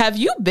exist. Have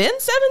you been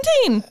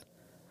 17?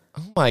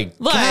 Oh my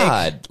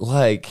God.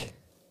 Like,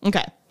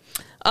 Okay.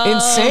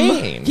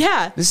 insane.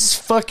 Yeah. This is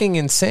fucking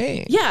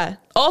insane. Yeah.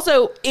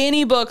 Also,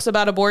 any books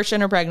about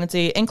abortion or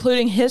pregnancy,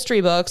 including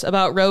history books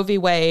about Roe v.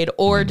 Wade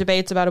or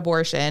debates about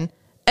abortion.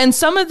 And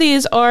some of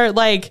these are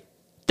like,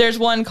 there's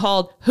one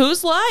called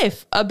Whose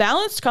Life? A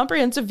Balanced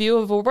Comprehensive View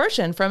of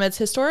Abortion from its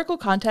Historical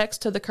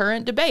Context to the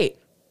Current Debate.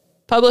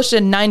 Published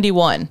in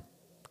 91.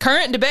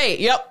 Current debate.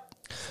 Yep.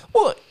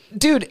 Well,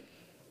 dude,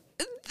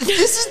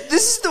 this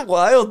is the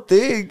wild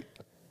thing.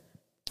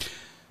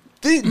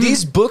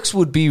 These books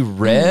would be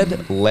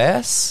read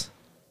less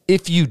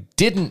if you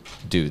didn't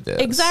do this.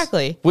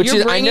 Exactly. Which You're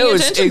is, I bringing know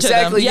is attention to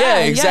exactly them. Yeah,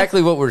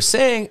 exactly what we're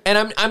saying.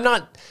 And I'm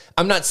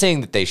not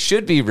saying that they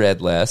should be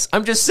read less.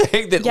 I'm just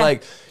saying that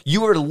like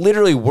you are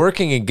literally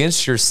working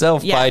against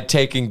yourself by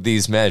taking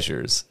these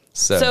measures.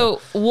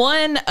 So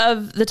one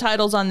of the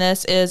titles on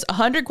this is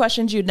 100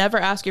 Questions You'd Never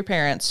Ask Your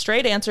Parents,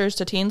 Straight Answers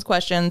to Teens'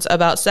 Questions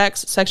About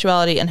Sex,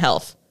 Sexuality, and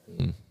Health.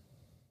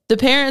 The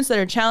parents that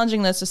are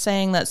challenging this is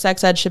saying that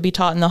sex ed should be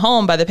taught in the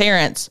home by the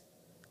parents.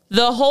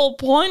 The whole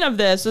point of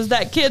this is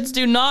that kids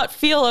do not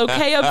feel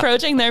okay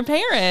approaching their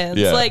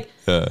parents.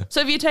 So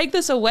if you take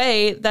this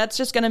away, that's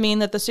just going to mean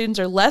that the students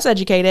are less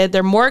educated.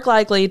 They're more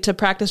likely to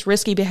practice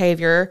risky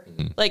behavior.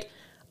 Like,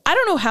 I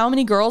don't know how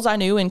many girls I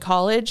knew in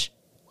college,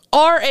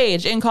 our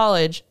age in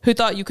college, who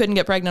thought you couldn't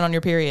get pregnant on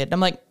your period. I'm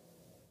like,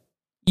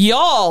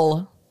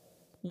 y'all,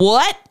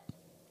 what?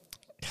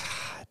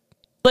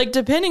 Like,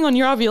 depending on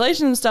your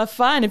ovulation and stuff,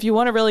 fine, if you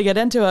want to really get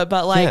into it.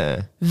 But,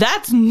 like,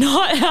 that's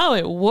not how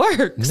it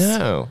works.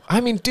 No.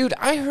 I mean, dude,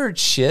 I heard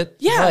shit.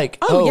 Yeah. Like,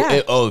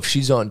 if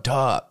she's on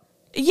top.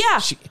 Yeah.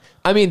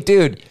 I mean,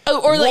 dude.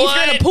 Or like if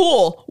you're in a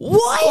pool.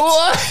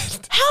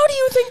 What? How do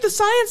you think the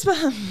science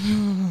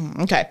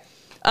Okay.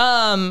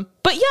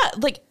 But yeah,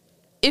 like,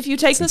 if you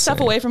take this stuff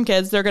away from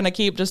kids, they're going to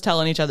keep just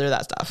telling each other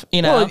that stuff,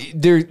 you know? Well,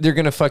 they're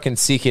going to fucking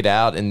seek it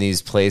out in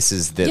these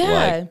places that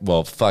like,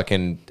 well,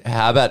 fucking,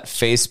 how about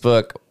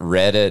Facebook,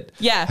 Reddit?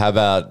 Yeah. How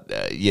about,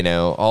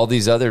 all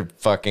these other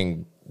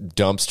fucking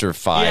dumpster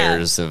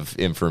fires of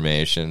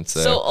information.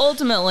 So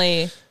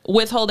ultimately,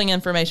 withholding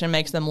information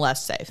makes them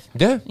less safe.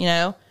 Yeah. You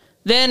know?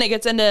 Then it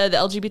gets into the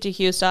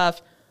LGBTQ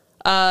stuff.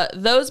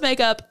 Those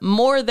make up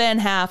more than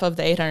half of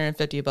the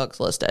 850 books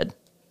listed.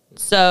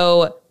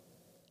 So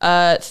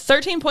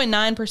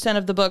 13.9%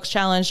 of the books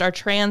challenged are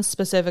trans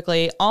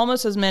specifically,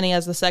 almost as many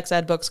as the sex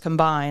ed books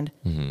combined.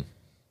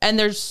 And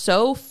there's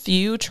so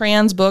few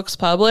trans books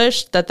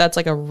published that's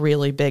like a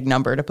really big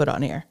number to put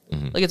on here.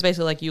 Like, it's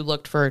basically like you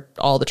looked for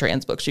all the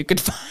trans books you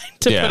could find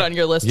to put on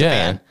your list to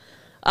ban.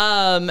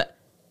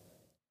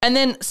 And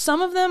then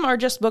some of them are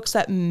just books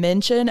that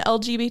mention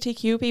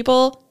LGBTQ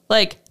people.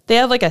 Like, they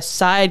have like a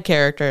side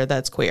character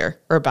that's queer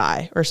or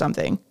bi or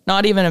something,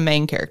 not even a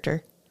main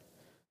character.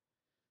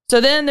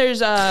 So then there's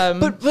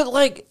but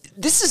like,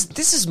 this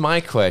is my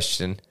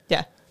question.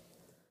 Yeah.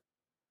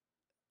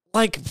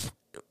 Like,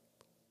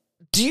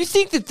 do you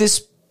think that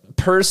this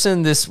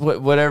person, this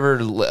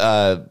whatever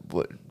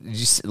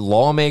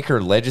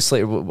lawmaker,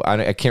 legislator,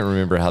 I can't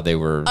remember how they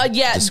were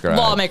described.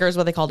 Lawmaker is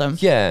what they called them.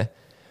 Yeah.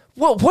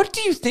 Well, what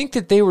do you think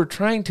that they were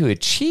trying to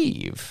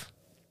achieve?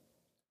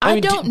 I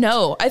don't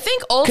know. I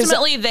think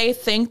ultimately they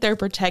think they're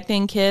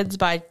protecting kids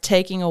by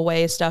taking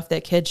away stuff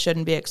that kids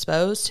shouldn't be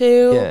exposed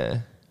to. Yeah.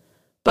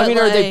 But I mean,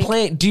 like, are they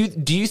playing? Do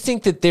you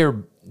think that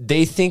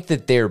they think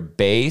that their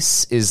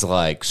base is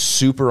like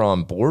super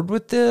on board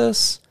with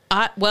this?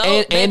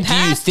 They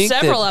passed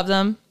several of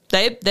them.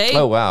 They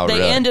oh wow, they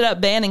really? ended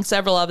up banning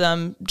several of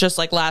them just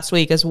like last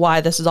week, is why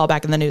this is all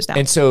back in the news now.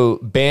 And so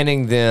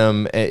banning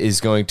them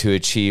is going to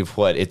achieve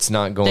what? It's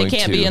not going to. They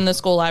can't be in the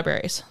school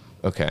libraries.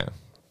 Okay.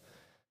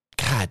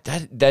 God,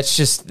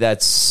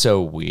 that's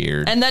so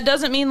weird. And that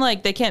doesn't mean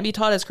like they can't be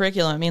taught as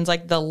curriculum. It means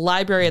like the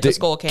library at the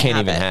school can't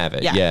even have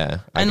it. Yeah.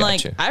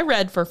 I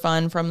read for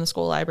fun from the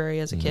school library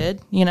as a kid,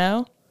 you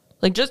know?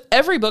 Like, just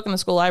every book in the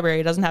school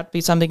library doesn't have to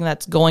be something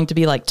that's going to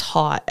be like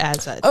taught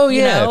as a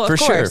for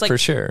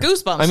sure.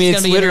 Goosebumps. I mean,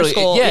 it's literally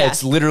school.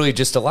 It's literally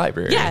just a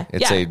library. Yeah,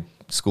 it's a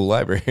school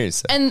library.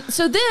 So. And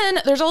so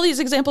then there's all these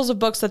examples of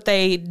books that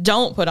they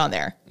don't put on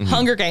there.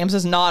 Hunger Games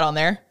is not on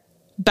there.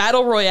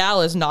 Battle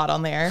Royale is not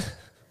on there.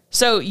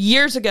 So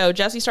years ago,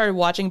 Jesse started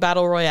watching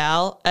Battle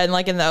Royale, and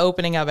like in the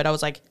opening of it, I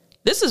was like,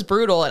 this is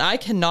brutal, and I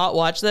cannot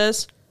watch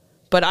this,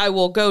 but I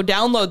will go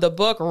download the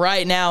book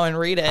right now and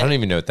read it. I don't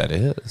even know what that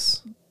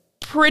is.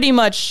 Pretty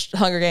much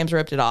Hunger Games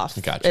ripped it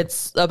off. Gotcha.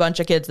 It's a bunch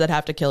of kids that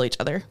have to kill each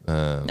other.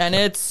 Okay. And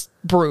it's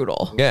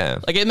brutal. Yeah.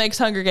 Like, it makes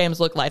Hunger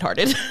Games look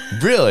lighthearted.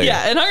 Really?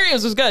 Yeah, and Hunger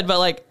Games was good, but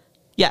like,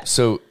 yeah.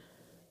 So...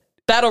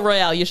 Battle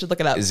Royale, you should look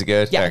it up. Is it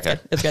good? Yeah, okay.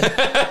 It's good.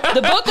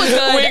 The book was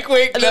good.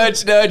 Wink,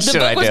 nudge. The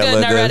book was good,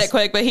 and I read it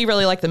quick, but he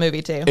really liked the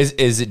movie, too.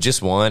 Is it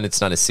just one?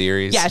 It's not a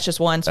series? Yeah, it's just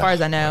one, as far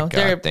as I know.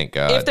 Thank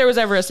God. If there was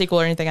ever a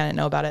sequel or anything, I didn't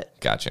know about it.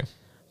 Gotcha.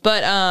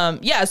 But,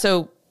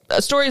 so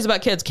stories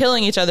about kids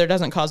killing each other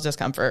doesn't cause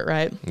discomfort,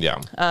 right?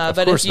 Yeah.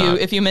 But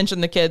if you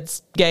mention the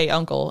kid's gay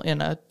uncle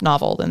in a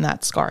novel, then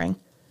that's scarring.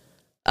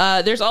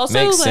 There's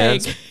also Makes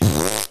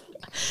sense.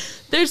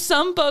 There's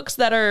some books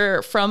that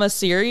are from a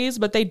series,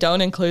 but they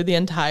don't include the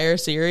entire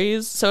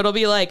series. So it'll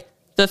be like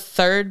the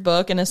third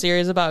book in a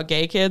series about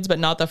gay kids, but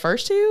not the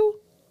first two.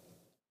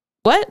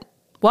 What?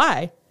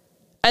 Why?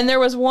 And there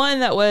was one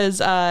that was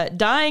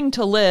Dying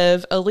to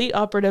Live, Elite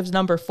Operatives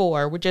number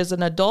 4, which is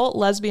an adult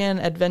lesbian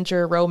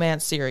adventure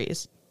romance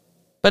series.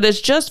 But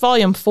it's just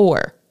volume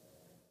 4.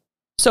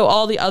 So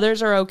all the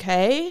others are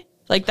okay?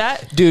 Like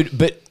that? Dude,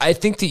 but I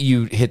think that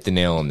you hit the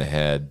nail on the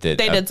head. That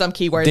They did some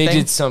keyword They thing.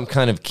 did some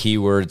kind of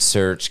keyword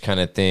search kind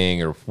of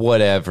thing or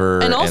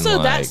whatever. And also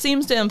like, that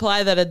seems to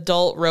imply that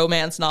adult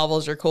romance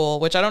novels are cool,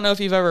 which I don't know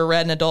if you've ever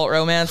read an adult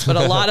romance, but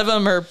a lot of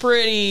them are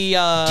pretty... do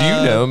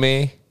you know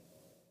me?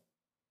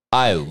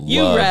 I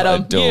love read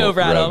 'em. adult You've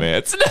read 'em.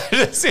 romance.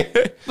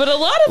 But a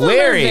lot of them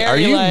Larry, are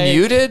very, are you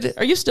muted?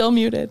 Are you still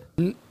muted?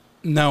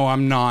 No,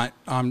 I'm not.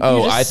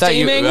 Oh, just I thought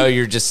steaming?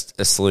 you're just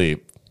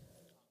asleep.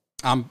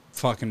 I'm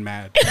fucking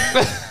mad.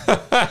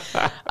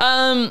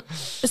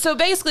 So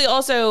basically,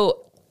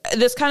 also,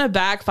 this kind of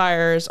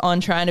backfires on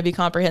trying to be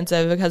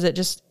comprehensive because it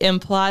just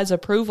implies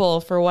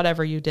approval for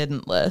whatever you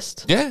didn't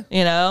list. Yeah.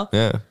 You know?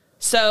 Yeah.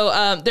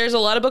 So there's a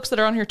lot of books that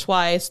are on here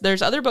twice.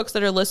 There's other books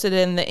that are listed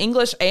in the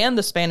English and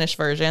the Spanish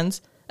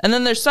versions. And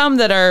then there's some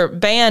that are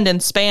banned in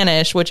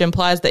Spanish, which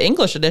implies the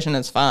English edition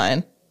is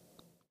fine.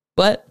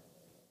 But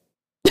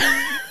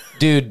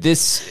Dude,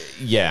 this,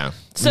 yeah.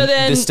 So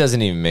then- this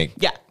doesn't even make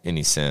Yeah.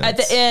 any sense. at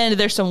the end,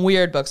 there's some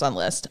weird books on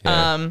list.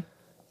 Yeah.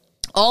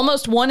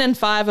 Almost 1 in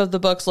 5 of the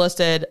books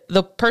listed,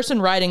 the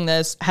person writing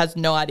this has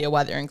no idea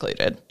why they're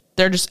included.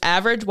 They're just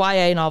average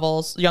YA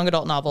novels, young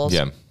adult novels.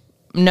 Yeah.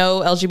 No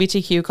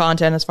LGBTQ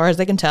content as far as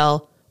they can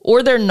tell,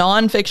 or they're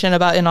nonfiction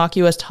about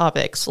innocuous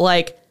topics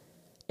like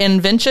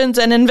Inventions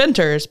and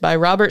Inventors by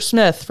Robert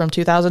Smith from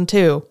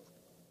 2002.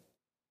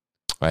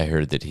 I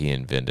heard that he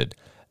invented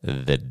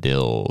the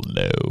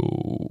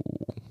dildo.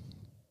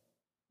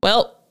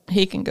 Well,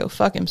 he can go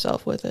fuck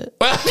himself with it.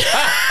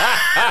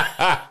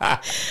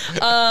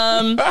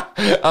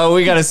 Oh,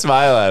 we got a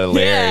smile out of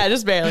Larry. Yeah,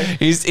 just barely.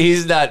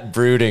 He's not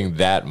brooding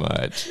that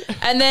much.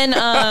 And then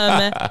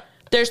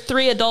there's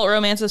 3 adult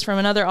romances from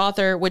another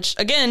author, which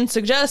again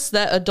suggests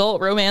that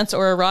adult romance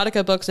or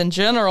erotica books in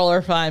general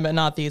are fine, but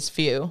not these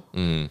few.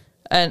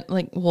 And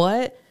like,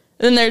 what?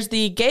 Then there's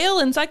the Gale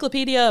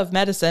Encyclopedia of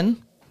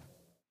Medicine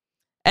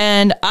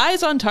and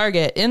Eyes on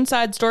Target,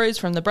 Inside Stories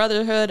from the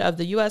Brotherhood of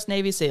the U.S.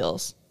 Navy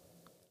SEALs.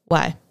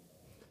 Why?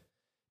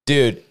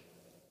 Dude,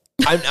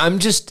 I'm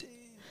just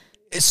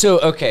so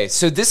okay.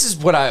 So this is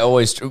what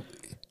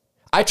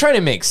I try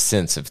to make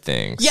sense of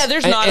things. Yeah,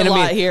 there's not a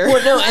lot here.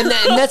 Well, no, and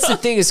that's the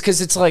thing is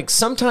because it's like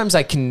sometimes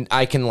I can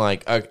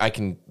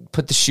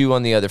put the shoe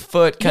on the other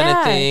foot kind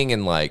of thing,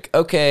 and like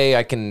okay,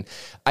 I can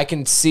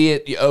see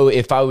it. Oh,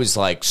 if I was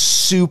like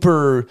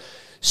super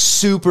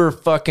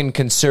fucking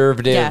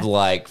conservative,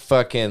 like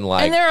fucking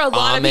like, and there are a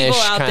lot of people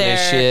Amish out kinda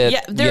there. shit,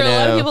 Yeah, there are a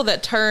lot of people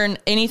that turn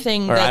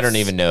anything. Or that's, I don't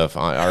even know if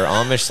are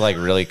Amish like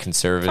really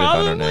conservative.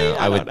 I don't know.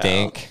 I would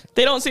think.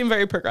 They don't seem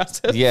very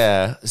progressive.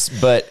 Yeah,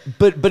 but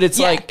it's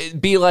Yeah. like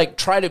be like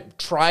try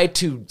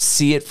to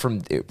see it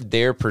from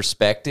their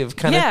perspective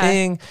kind of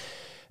thing.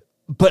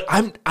 But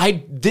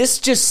this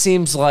just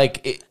seems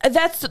like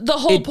That's the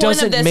whole it point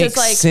doesn't of this. make Is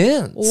like,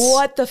 sense.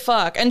 what the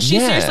fuck? And she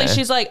Yeah. seriously,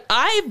 she's like,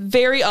 I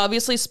very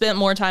obviously spent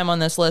more time on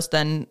this list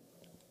than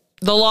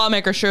the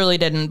lawmaker surely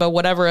didn't, but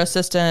whatever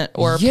assistant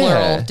or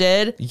plural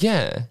did.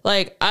 Yeah.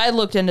 Like, I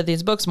looked into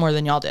these books more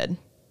than y'all did.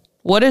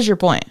 What is your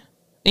point?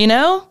 You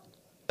know?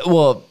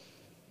 Well,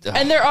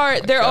 And there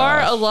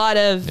are a lot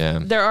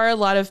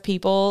of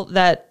people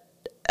that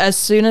as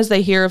soon as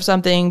they hear of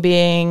something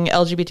being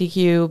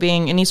LGBTQ,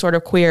 being any sort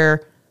of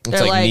queer, it's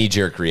they're like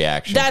knee-jerk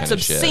reaction. that's kind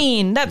of shit.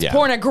 obscene. That's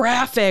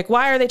pornographic.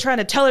 Why are they trying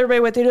to tell everybody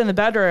what they do in the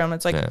bedroom?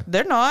 It's like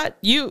they're not.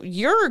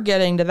 You're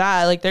getting to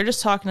that. Like they're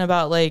just talking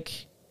about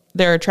like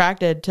they're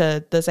attracted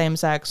to the same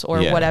sex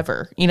or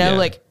whatever. You know,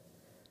 like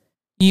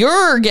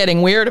you're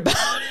getting weird about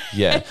it.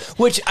 Yeah,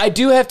 which I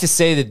do have to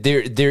say that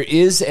there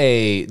is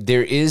a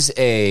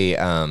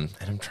and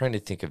I'm trying to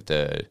think of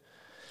the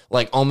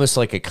like almost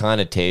like a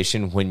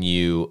connotation when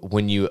you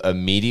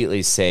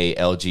immediately say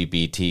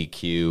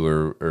LGBTQ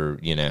or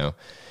you know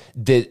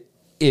that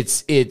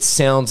it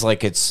sounds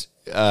like it's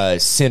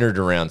centered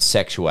around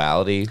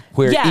sexuality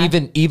where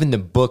even the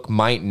book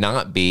might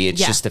not be.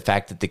 It's just the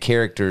fact that the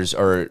characters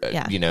are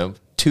you know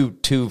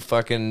two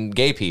fucking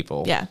gay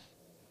people. Yeah.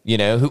 You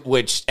know,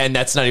 and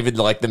that's not even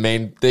like the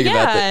main thing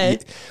about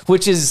it,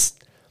 which is,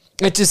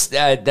 it just,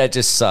 that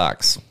just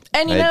sucks.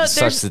 And you know, it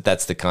sucks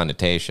that's the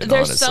connotation.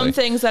 There's honestly. some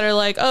things that are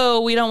like,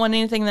 oh, we don't want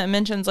anything that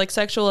mentions like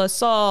sexual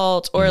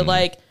assault or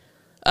like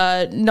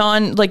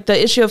like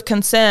the issue of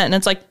consent. And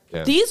it's like,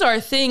 these are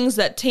things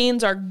that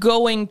teens are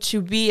going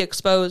to be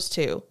exposed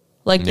to.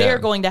 Like they're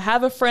going to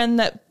have a friend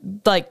that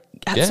like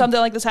something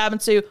like this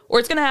happens to, or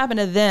it's going to happen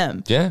to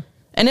them. Yeah.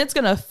 And it's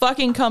going to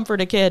fucking comfort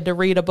a kid to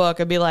read a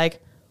book and be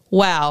like,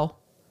 wow,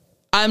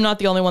 I'm not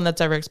the only one that's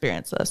ever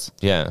experienced this.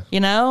 Yeah. You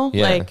know?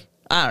 Yeah. Like,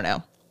 I don't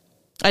know.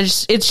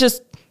 It's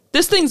just,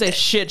 this thing's a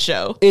shit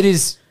show. It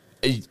is.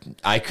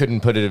 I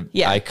couldn't put it.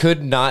 Yeah. I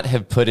could not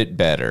have put it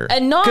better.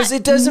 And not- because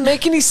it doesn't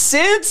make any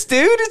sense,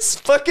 dude.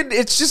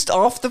 It's just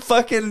off the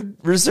fucking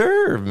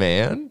reserve,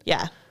 man.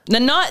 Yeah.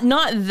 Not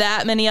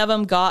that many of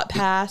them got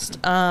past.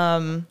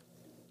 I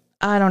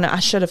don't know. I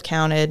should have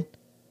counted. It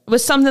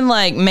was something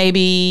like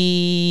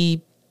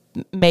maybe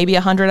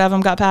 100 of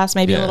them got past,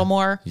 maybe a little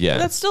more. Yeah. But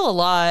that's still a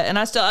lot. And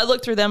I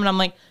look through them and I'm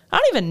like, I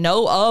don't even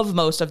know of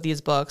most of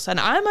these books. And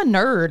I'm a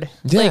nerd.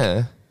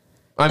 Yeah.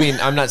 I mean,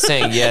 I'm not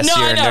saying yes, No,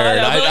 you're I know, a nerd. I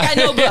know, but like, I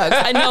know books.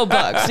 I know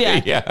books.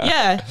 Yeah. Yeah.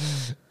 Yeah.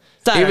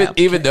 So I don't know.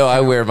 Even though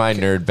I wear my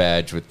nerd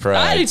badge with pride.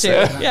 I do too.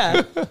 so-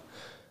 Yeah.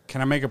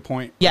 Can I make a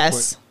point? real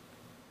Yes.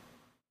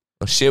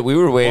 Oh, shit, we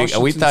were waiting. We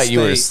Washington thought you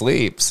were State.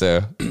 asleep,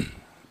 so. quick?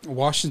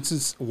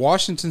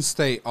 Washington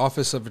State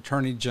Office of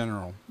Attorney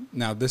General.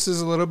 Now, this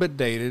is a little bit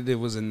dated. It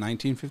was in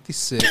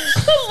 1956.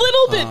 A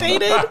little bit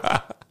dated.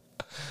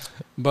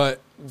 But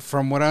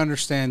from what I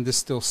understand, this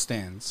still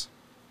stands.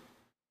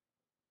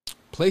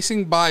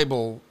 Placing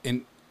Bible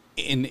in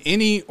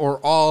any or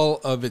all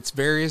of its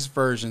various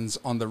versions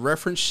on the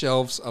reference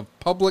shelves of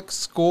public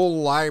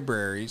school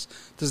libraries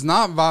does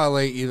not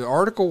violate either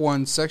Article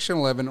 1, Section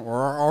 11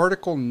 or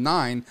Article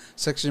 9,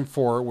 Section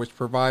 4, which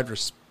provide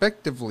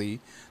respectively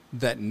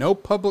that no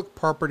public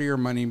property or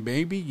money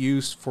may be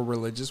used for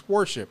religious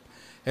worship,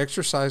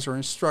 exercise or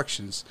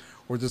instructions,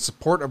 or the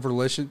support of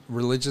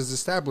religious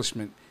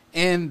establishment,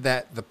 and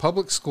that the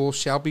public school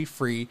shall be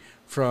free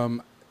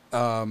from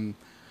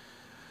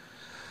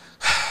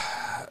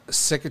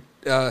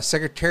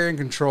sectarian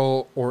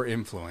control or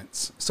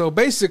influence. So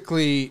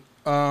basically,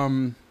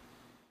 a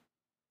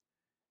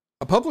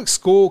public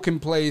school can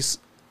place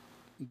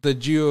the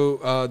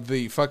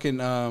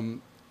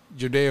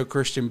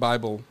Judeo-Christian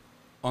Bible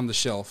on the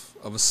shelf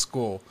of a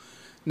school.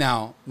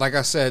 Now, like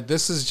I said,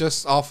 this is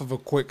just off of a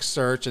quick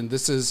search, and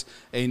this is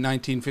a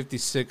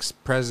 1956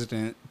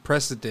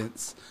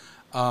 precedence.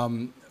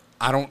 I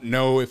don't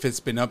know if it's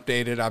been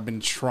updated. I've been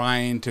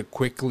trying to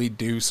quickly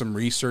do some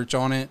research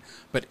on it,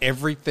 but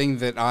everything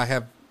that I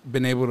have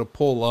been able to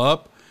pull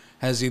up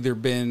has either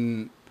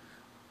been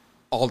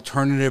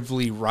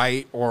alternatively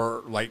right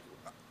or like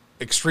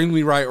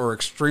extremely right or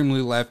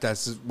extremely left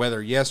as to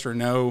whether yes or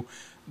no.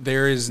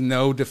 There is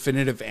no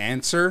definitive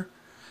answer,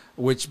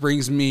 which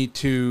brings me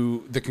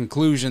to the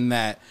conclusion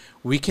that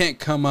we can't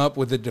come up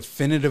with a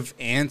definitive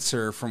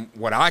answer from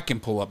what I can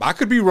pull up. I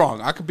could be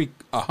wrong. I could be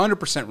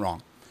 100%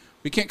 wrong.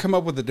 We can't come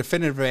up with a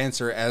definitive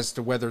answer as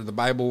to whether the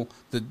Bible,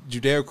 the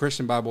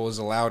Judeo-Christian Bible, is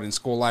allowed in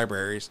school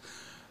libraries.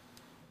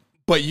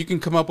 But you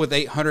can come up with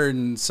 800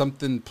 and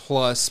something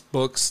plus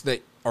books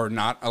that are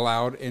not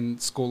allowed in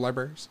school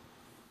libraries.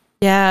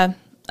 Yeah.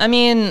 I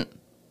mean,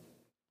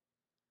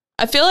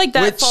 I feel like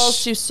that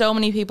falls to so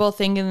many people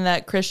thinking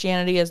that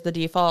Christianity is the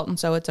default and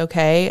so it's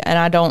okay. And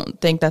I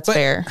don't think that's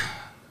fair.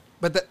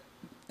 But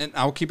and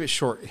I'll keep it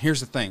short.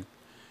 Here's the thing.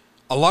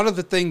 A lot of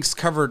the things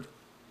covered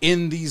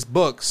in these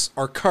books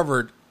are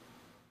covered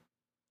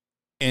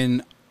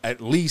in at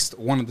least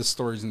one of the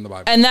stories in the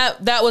Bible. And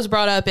that was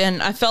brought up,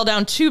 and I fell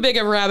down too big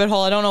of a rabbit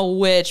hole. I don't know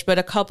which, but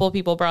a couple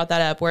people brought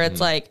that up where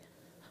it's like,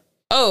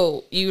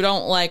 oh, you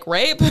don't like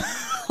rape?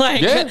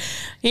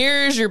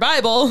 Here's your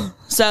Bible.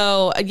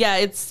 So yeah,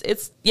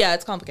 it's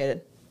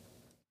complicated.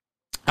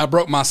 I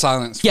broke my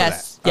silence for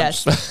that.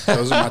 Yes.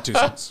 Those are my 2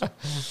 cents.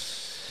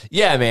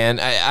 Yeah, man.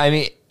 I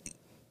mean,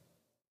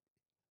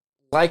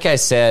 like I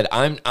said,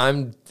 I'm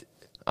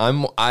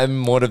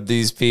one of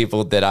these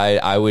people that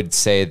I would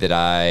say that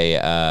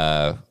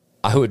I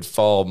would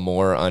fall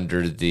more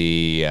under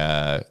the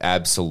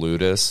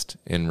absolutist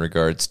in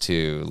regards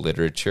to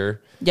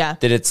literature. Yeah.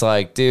 That it's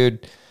like,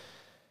 dude,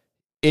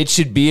 it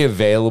should be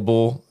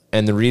available,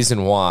 and the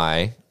reason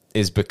why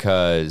is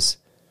because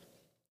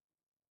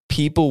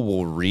people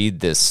will read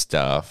this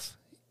stuff.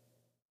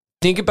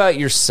 Think about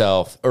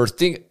yourself, or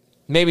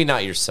maybe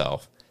not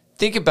yourself.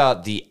 Think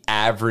about the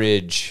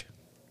average,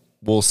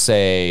 we'll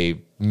say,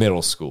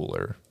 middle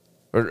schooler.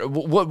 Or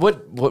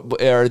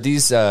what are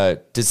these? Does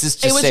this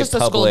just say public? It was just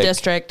a school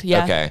district.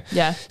 Yeah. Okay.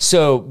 Yeah.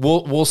 So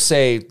we'll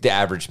say the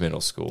average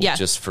middle school. Yeah.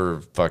 Just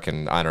for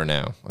fucking, I don't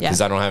know, because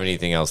Yeah. I don't have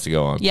anything else to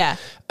go on. Yeah.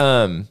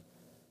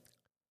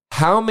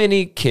 How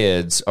many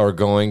kids are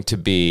going to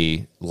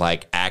be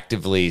like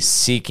actively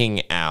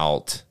seeking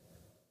out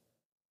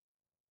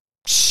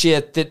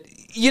shit that,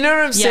 you know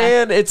what I'm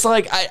saying? It's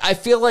like, I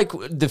feel like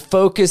the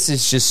focus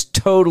is just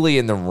totally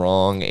in the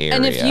wrong area.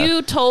 And if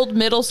you told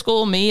middle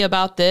school me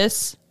about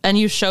this and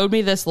you showed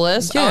me this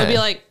list, I would be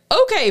like,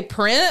 okay,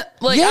 print.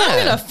 Like,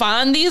 I'm going to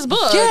find these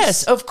books.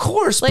 Yes, of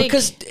course. Like,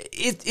 because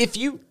if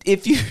you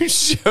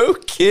show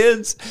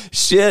kids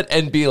shit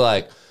and be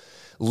like,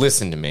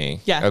 listen to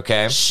me. Yeah.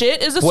 Okay.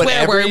 Shit is a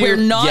swear word. We're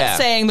not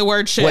saying the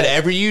word shit.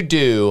 Whatever you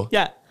do.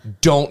 Yeah.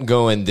 Don't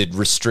go in the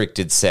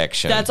restricted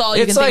section. That's all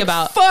you can think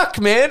about. Fuck,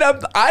 man.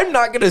 I'm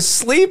not going to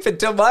sleep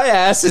until my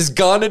ass has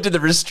gone into the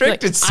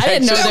restricted section. I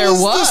didn't know there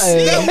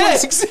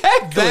was.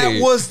 Exactly.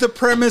 That was the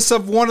premise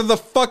of one of the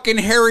fucking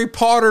Harry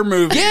Potter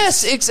movies.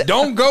 Yes, exactly.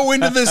 Don't go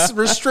into this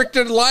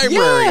restricted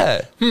library.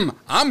 Yeah.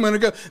 I'm going to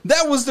go.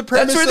 That was the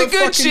premise That's where the of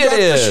good fucking shit Doctor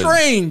is.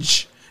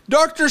 Strange.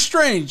 Doctor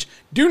Strange,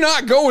 do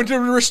not go into the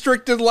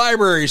restricted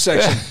library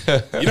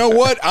section. You know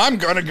what? I'm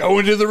going to go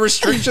into the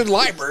restricted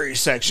library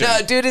section. No,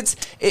 dude,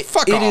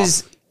 Fuck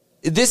off.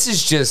 This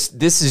is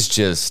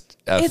just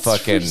a It's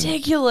fucking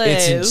ridiculous.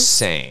 It's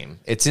insane.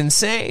 It's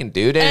insane,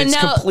 dude, and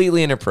it's now,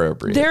 completely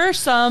inappropriate. There are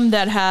some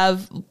that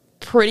have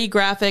pretty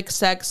graphic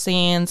sex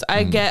scenes.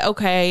 I get,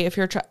 okay, if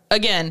you're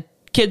again,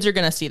 kids are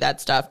gonna see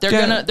that stuff. They're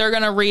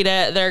gonna read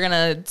it. They're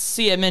gonna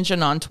see it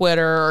mentioned on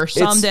Twitter or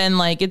something.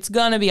 Like, it's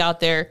gonna be out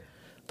there.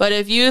 But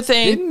if you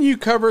think, didn't you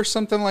cover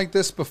something like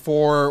this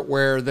before,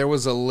 where there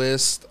was a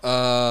list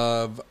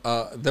of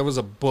there was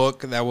a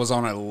book that was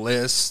on a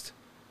list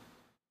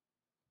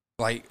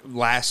like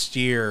last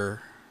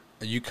year?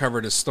 You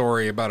covered a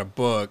story about a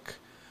book.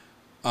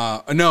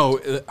 What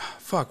was it?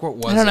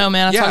 I don't know,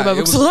 man. I talk about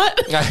books a lot.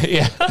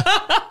 Yeah.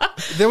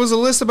 There was a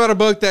list about a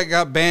book that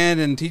got banned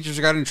and teachers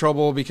got in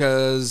trouble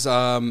because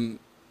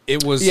it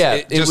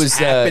just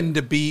happened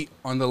to be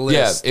on the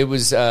list. Yeah, it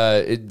was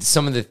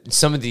some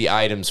of the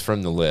items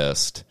from the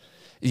list.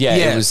 Yeah,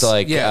 Yes, it was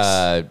like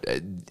yes.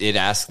 it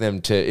asked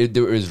them to. It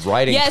was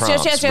writing Yes,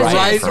 prompts. yes.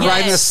 Write an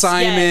Yes,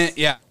 assignment.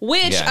 yes. Yeah.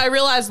 Which Yeah. I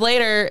realized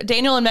later,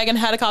 Daniel and Megan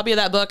had a copy of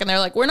that book, and they're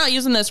like, "We're not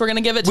using this. We're going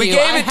to give it to We you."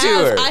 gave it to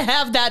her. I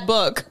have that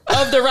book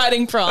of the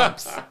writing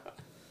prompts.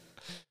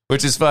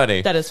 Which is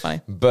funny. That is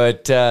funny.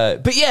 But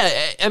yeah,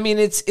 I mean,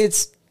 it's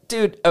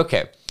dude.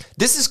 Okay,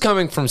 this is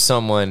coming from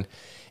someone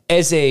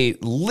as a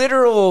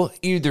literal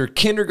either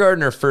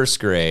kindergarten or first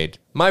grade.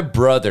 My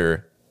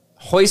brother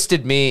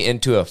hoisted me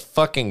into a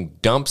fucking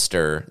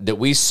dumpster that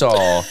we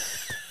saw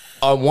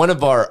one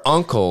of our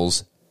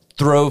uncles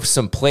throw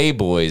some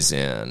Playboys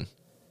in,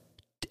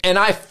 and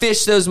I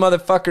fished those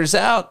motherfuckers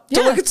out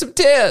to Yeah. look at some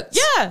tits.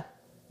 Yeah.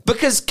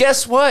 Because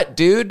guess what,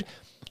 dude?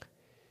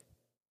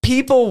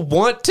 People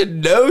want to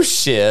know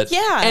shit.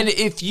 Yeah. And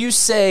if you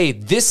say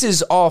this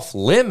is off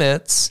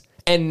limits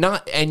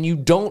and you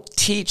don't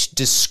teach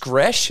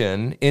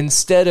discretion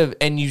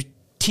and you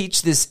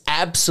teach this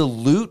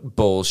absolute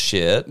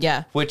bullshit,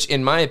 Yeah. which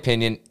in my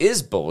opinion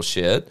is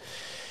bullshit,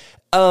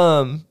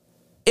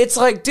 it's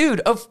like, dude,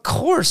 of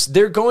course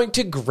they're going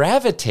to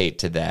gravitate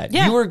to that.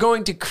 Yeah. You are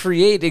going to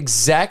create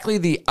exactly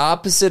the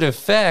opposite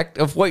effect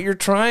of what you're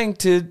trying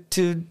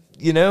to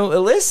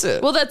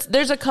elicit. Well,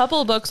 there's a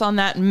couple books on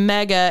that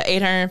mega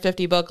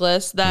 850 book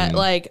list that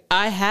like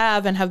I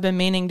have been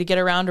meaning to get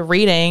around to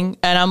reading,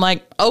 and I'm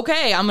like,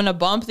 okay, I'm gonna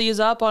bump these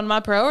up on my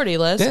priority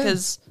list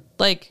because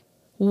like,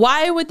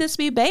 why would this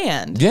be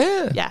banned?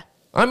 Yeah.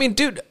 I mean,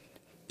 dude,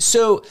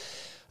 so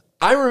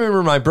I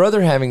remember my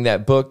brother having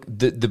that book,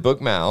 the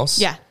book Mouse.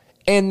 Yeah.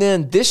 And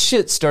then this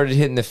shit started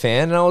hitting the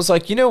fan, and I was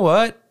like, you know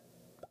what?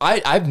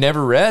 I've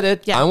never read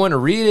it. Yeah. I want to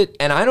read it,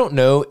 and I don't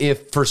know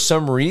if for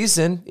some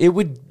reason it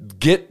would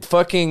get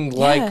fucking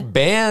like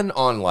banned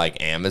on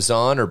like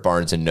Amazon or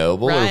Barnes and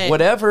Noble or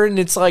whatever. And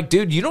it's like,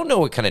 dude, you don't know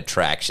what kind of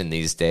traction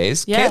these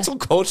days. Yeah. Cancel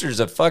culture's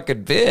a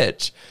fucking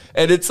bitch.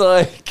 And it's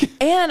like,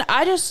 And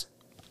I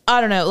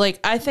don't know. Like,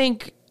 I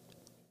think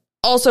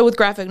also with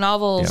graphic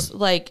novels,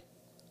 like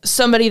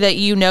somebody that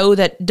you know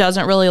that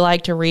doesn't really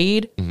like to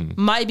read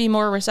might be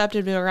more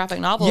receptive to a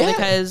graphic novel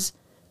because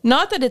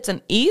not that it's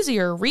an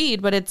easier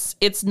read, but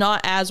it's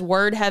not as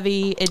word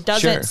heavy. It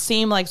doesn't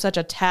seem like such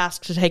a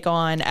task to take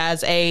on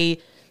as a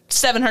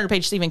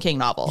 700-page Stephen King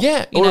novel.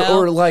 yeah. you know?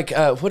 Or like,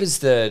 what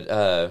is it?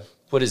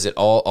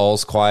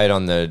 All's Quiet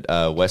on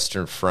the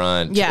Western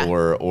Front, Yeah.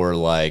 or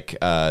like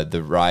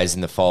the Rise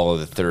and the Fall of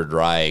the Third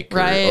Reich,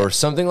 Right. or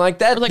something like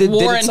that. Or like that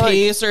War it's and like-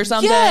 Peace or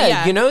something. Yeah,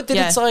 Yeah. you know that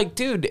Yeah. it's like,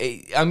 dude.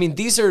 I mean,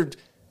 these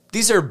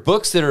are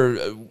books that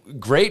are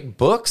great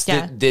books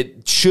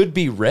that should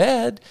be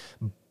read,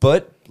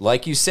 but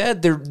like you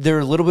said, they're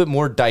a little bit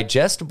more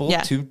digestible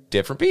to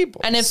different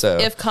people. And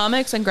if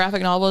comics and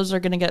graphic novels are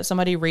going to get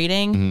somebody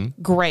reading,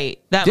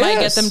 great. That might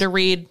get Yes. them to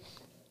read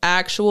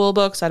actual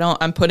books.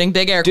 I'm putting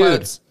big air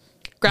quotes.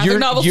 Graphic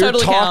novels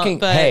totally talking,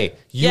 count. But hey,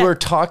 you are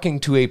talking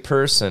to a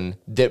person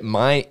that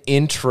my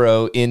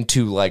intro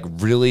into like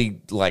really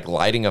like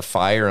lighting a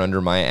fire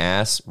under my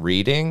ass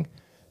reading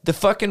the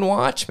fucking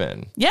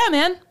Watchmen. Yeah,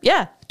 man.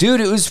 Yeah.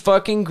 Dude, it was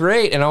fucking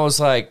great. And I was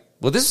like,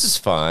 well, this is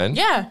fun.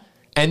 Yeah.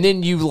 And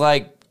then you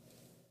like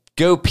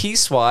go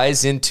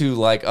piecewise into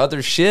like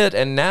other shit.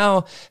 And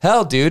now,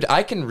 hell, dude,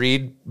 I can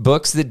read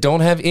books that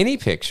don't have any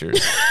pictures.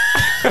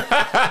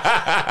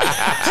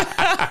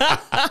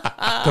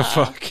 The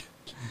fuck?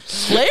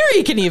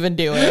 Larry can even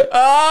do it.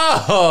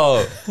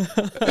 Oh,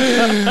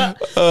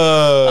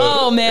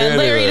 Oh, man. anyway.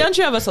 Larry, don't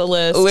you have us a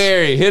list?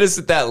 Larry, hit us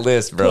with that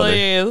list, brother.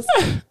 Please.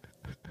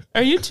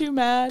 Are you too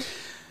mad?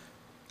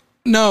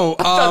 No.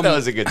 I thought that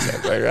was a good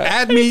segue, right?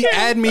 Add me.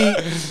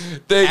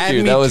 Thank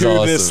you. That was to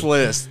awesome. this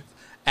list.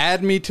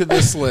 Add me to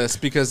this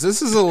list because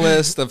this is a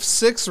list of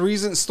six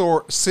recent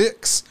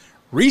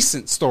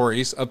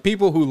stories of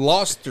people who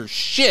lost their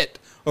shit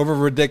over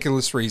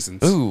ridiculous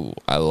reasons. Ooh,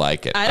 I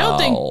like it. I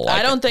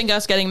don't think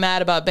us getting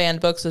mad about banned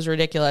books is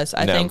ridiculous.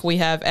 I No. think we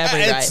have every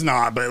right. It's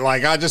not, but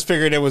like I just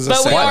figured it was. But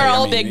we segue. are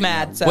all I mean, big you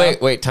mad. know. So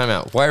Wait, time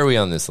out. Why are we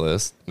on this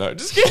list? No,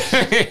 just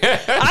kidding.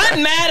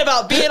 I'm mad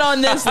about being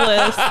on this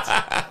list.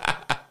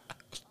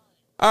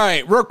 All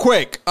right, real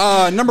quick.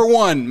 Number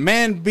 1,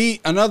 man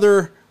beat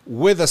another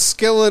with a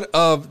skillet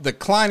of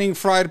declining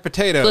fried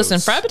potatoes. Listen,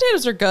 fried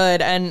potatoes are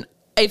good, and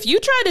if you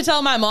tried to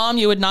tell my mom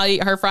you would not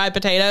eat her fried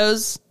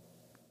potatoes,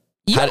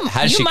 How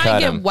does she might cut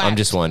get them? whacked. I'm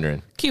just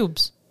wondering.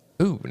 Cubes.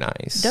 Ooh,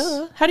 nice.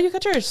 Duh. How do you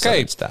cut yours?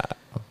 Okay. Style.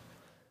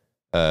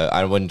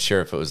 I wasn't sure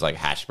if it was like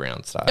hash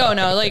brown style. Oh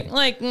no,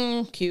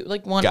 cube,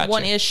 like Gotcha.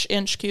 1-ish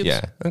inch cubes.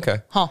 Yeah. Okay.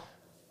 Huh.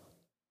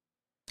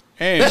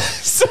 And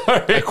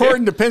Sorry.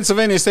 according to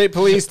Pennsylvania State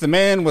Police, the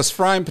man was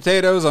frying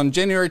potatoes on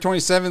January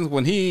 27th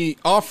when he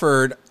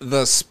offered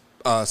the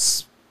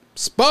spuds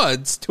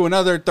to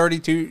another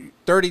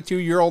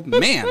 32-year-old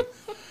man.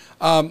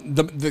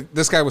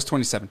 This guy was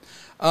 27.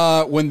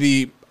 When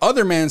the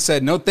other man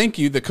said no thank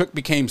you, the cook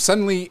became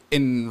suddenly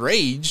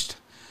enraged.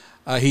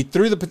 He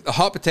threw the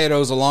hot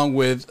potatoes along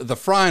with the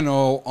frying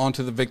oil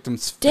onto the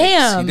victim's face.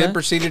 Damn. He then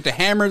proceeded to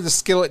hammer the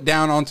skillet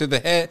down onto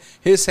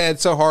his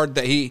head so hard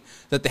that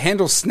the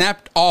handle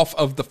snapped off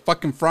of the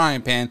fucking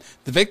frying pan.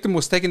 The victim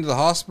was taken to the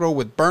hospital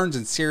with burns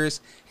and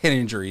serious head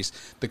injuries.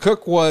 The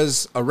cook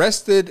was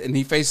arrested and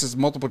he faces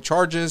multiple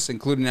charges,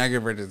 including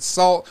aggravated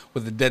assault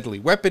with a deadly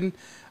weapon.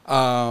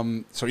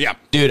 So yeah,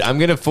 Dude, I'm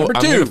gonna Number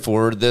 2.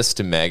 forward this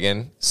to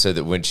Megan so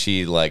that when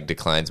she like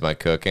declines my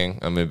cooking,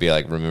 I'm gonna be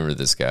like, remember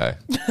this guy.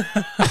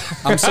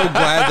 I'm so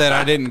glad that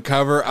I didn't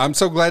cover. I'm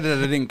so glad that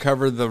I didn't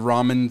cover the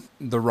ramen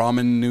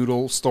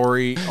noodle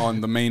story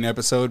on the main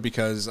episode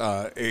because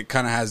it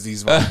kind of has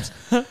these vibes.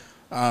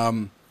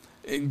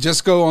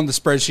 Just go on the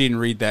spreadsheet and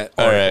read that.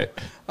 All right.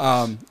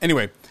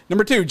 Anyway,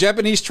 number 2,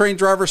 Japanese train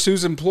driver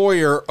sues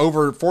employer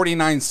over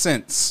 49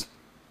 cents.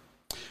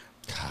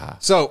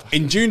 So,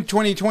 in June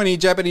 2020,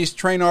 Japanese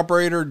train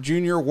operator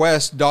Junior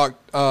West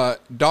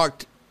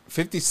docked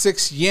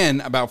 56 yen,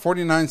 about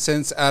 49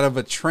 cents, out of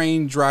a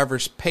train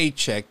driver's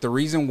paycheck. The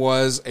reason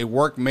was a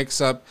work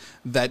mix-up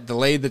that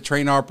delayed the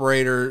train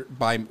operator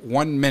by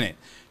 1 minute.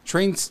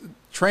 Train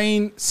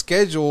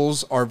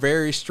schedules are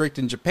very strict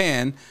in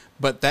Japan,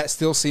 but that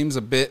still seems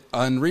a bit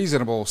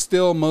unreasonable.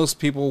 Still, most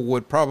people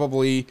wouldn't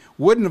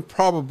have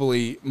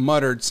probably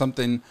muttered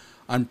something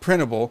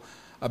unprintable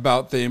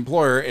about the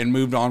employer and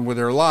moved on with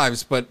their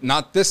lives, but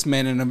not this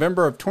man. In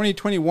November of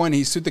 2021,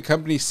 he sued the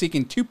company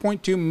seeking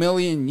 2.2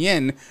 million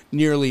yen,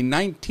 nearly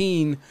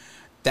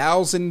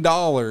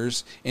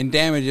 $19,000 in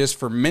damages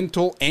for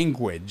mental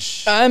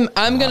anguish. I'm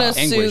gonna sue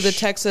Anguish. the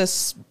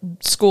Texas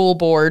school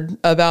board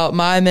about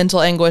my mental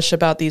anguish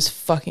about these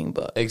fucking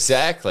books.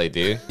 Exactly,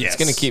 dude. Yes.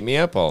 It's gonna keep me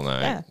up all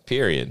night. Yeah.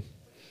 Period.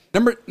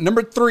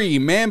 Number 3,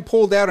 man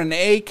pulled out an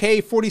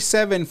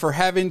AK-47 for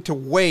having to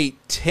wait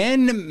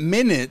 10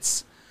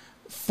 minutes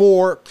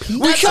for pizza.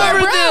 We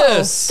covered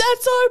this.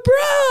 That's our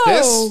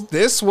bro.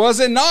 This was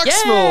in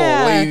Knoxville,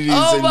 Yeah. ladies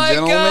Oh and my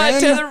gentlemen. God,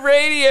 to the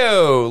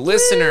radio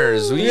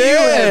listeners.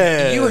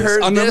 Yes. You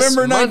heard on this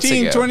November months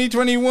 19, ago.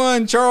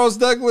 2021, Charles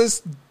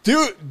Douglas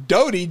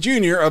Doty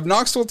Jr. of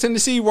Knoxville,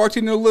 Tennessee, walked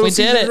into a Little We did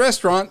Caesars it.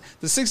 restaurant.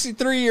 The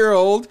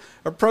 63-year-old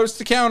approached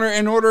the counter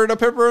and ordered a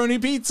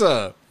pepperoni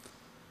pizza.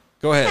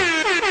 Go ahead.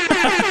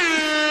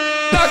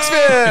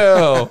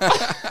 Knoxville.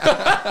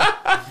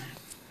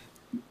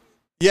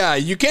 Yeah,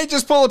 you can't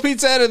just pull a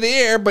pizza out of the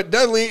air, but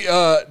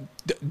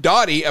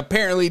Dottie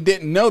apparently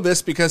didn't know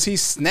this because he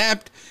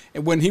snapped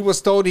when he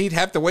was told he'd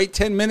have to wait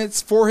 10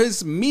 minutes for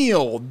his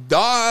meal.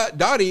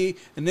 Dottie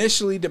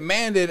initially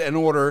demanded an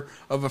order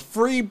of a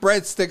free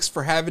breadsticks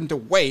for having to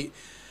wait.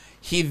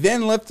 He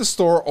then left the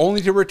store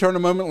only to return a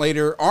moment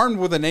later armed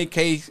with an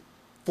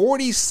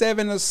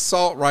AK-47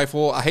 assault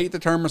rifle. I hate the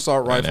term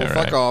assault rifle. know,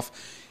 Fuck right?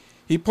 off.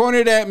 He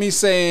pointed at me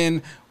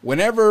saying,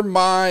 where's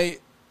my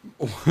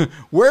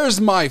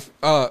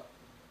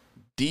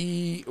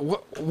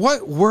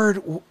what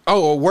word?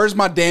 Oh, where's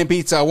my damn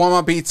pizza? I want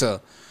my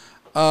pizza.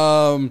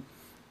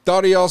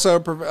 Thought he also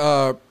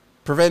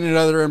prevented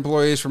other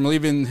employees from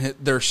leaving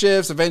their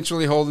shifts,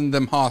 eventually holding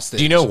them hostage.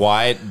 Do you know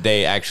why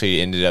they actually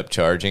ended up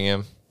charging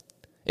him?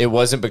 It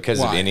wasn't because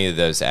of Why? any of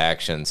those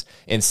actions.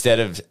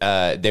 Instead of,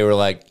 they were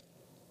like,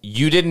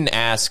 you didn't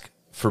ask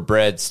for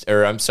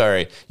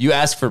you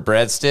asked for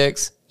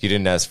breadsticks. You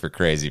didn't ask for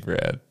crazy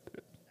bread.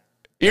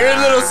 You're in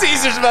Little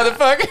Caesars,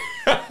 motherfucker.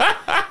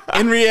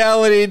 In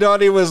reality,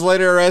 Dottie was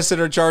later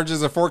arrested on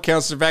charges of 4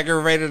 counts of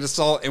aggravated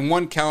assault and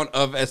 1 count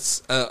of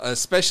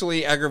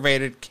especially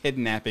aggravated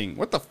kidnapping.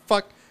 What the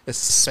fuck?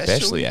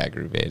 Especially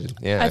aggravated.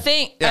 Yeah. I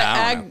think Yeah,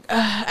 I don't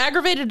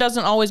aggravated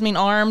doesn't always mean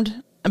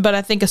armed, but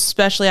I think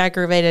especially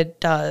aggravated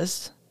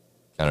does.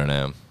 I don't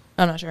know.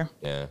 I'm not sure.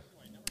 Yeah.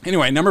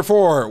 Anyway, number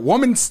 4.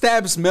 Woman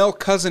stabs male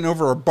cousin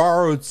over a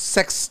borrowed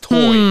sex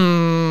toy.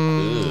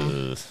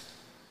 Ugh.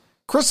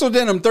 Crystal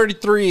Denham,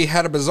 33,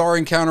 had a bizarre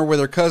encounter with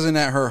her cousin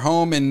at her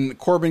home in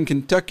Corbin,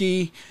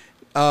 Kentucky.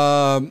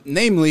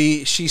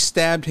 Namely, she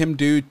stabbed him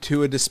due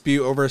to a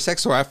dispute over a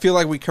sex toy. I feel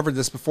like we covered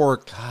this before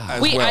as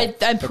well.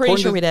 I'm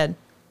pretty sure we did.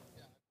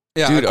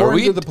 Yeah, Dude, are according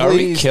we, to the are we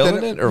police,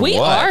 killing it or We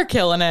what? are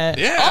killing it.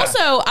 Yeah. Also,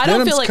 I don't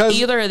Denham's feel like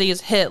cousin- either of these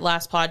hit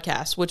last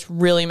podcast, which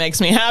really makes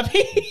me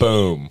happy.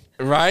 Boom.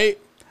 Right?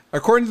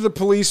 According to the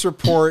police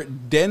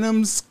report,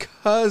 Denham's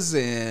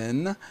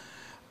cousin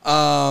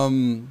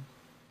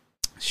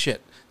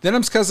shit.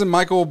 Denham's cousin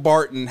Michael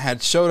Barton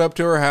had showed up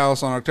to her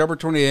house on October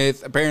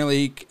 28th.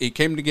 Apparently, he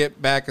came to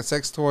get back a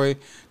sex toy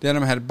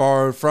Denham had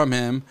borrowed from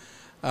him.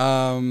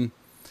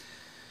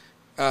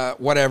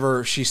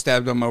 Whatever, she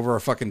stabbed him over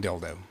a fucking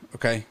dildo.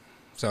 Okay?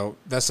 So,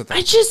 that's the thing.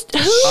 Who's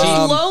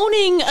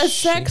loaning a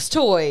sex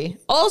toy?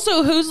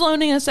 Also, who's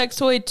loaning a sex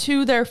toy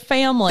to their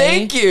family?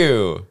 Thank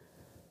you.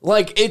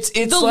 Like, it's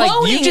The like you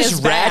loaning just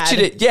is bad. ratchet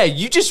it. Yeah,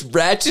 you just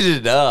ratcheted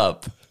it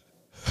up.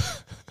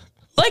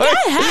 Like,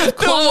 I have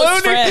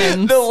close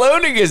friends. The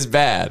loaning is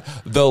bad.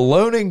 The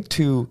loaning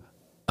to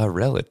a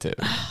relative.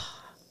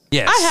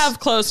 Yes. I have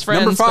close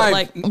friends, Number 5.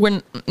 but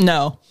like,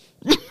 no.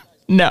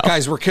 No.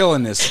 Guys, we're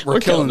killing this. We're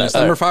killing this.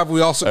 Number 5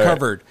 we also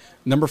covered.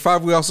 Number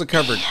 5 we also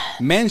covered.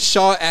 Man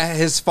shot at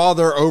his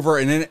father over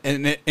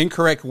an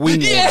incorrect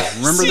wing order.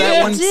 Remember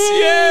that one?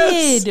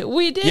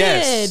 We did.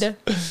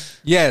 Yes.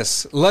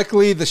 Yes.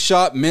 Luckily, the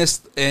shot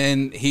missed,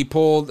 and he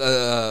pulled.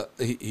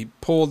 He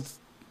pulled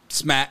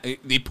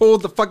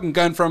the fucking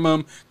gun from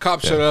him.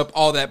 Cop showed up.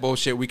 All that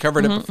bullshit. We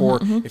covered it before.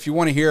 If you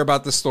want to hear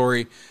about the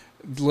story,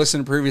 listen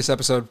to previous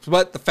episodes.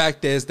 But the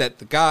fact is that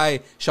the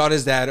guy shot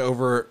his dad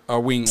over a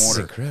wing It's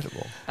order.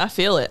 incredible. I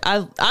feel it.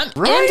 I'm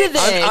Right? into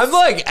this. I'm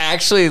like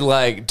actually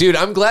like, dude.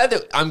 I'm glad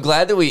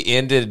that we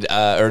ended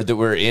or that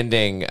we're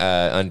ending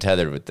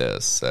Untethered with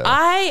this. So.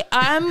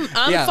 I'm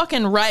Yeah.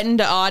 fucking writing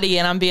to Audie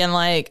and I'm being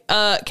like,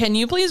 can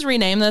you please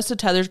rename this to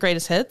Tether's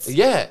Greatest Hits?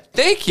 Yeah,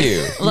 thank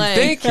you. Like-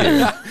 Thank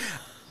you.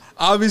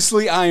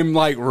 Obviously, I'm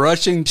like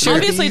rushing through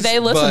Obviously, these, they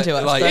listen but, to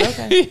us. like, But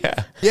okay.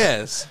 Yeah.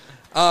 yes.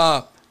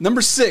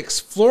 Number 6,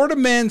 Florida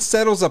man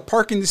settles a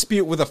parking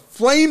dispute with a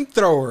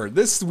flamethrower.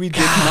 This we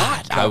did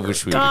not I cover.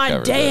 wish we would have God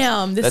covered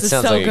damn, this That is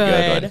sounds so like a good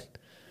good. one.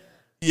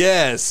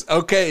 Yes.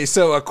 Okay.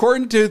 So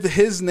according to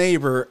his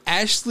neighbor,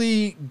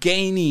 Ashley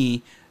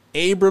Gainey,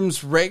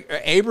 Abrams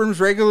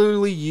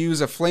regularly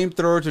used a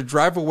flamethrower to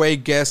drive away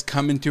guests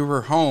coming to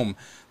her home.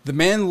 The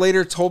man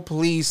later told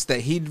police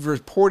that he'd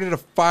reported to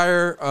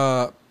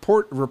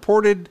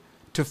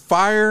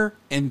fire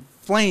and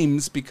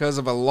flames because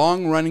of a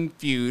long-running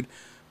feud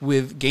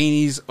with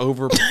Gainey's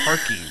over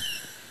parking.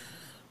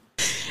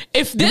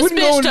 If this wouldn't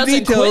go bitch into doesn't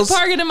details. quit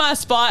parking in my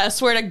spot, I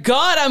swear to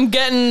God, I'm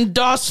getting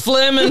Das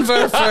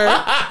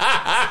Flammenwerfer.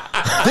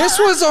 This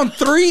was on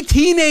 3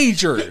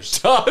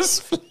 teenagers.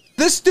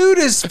 This dude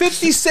is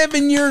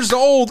 57 years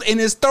old and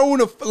is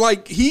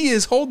he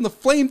is holding the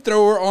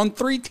flamethrower on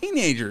 3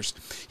 teenagers.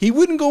 He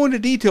wouldn't go into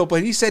detail,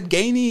 but he said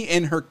Gainey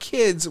and her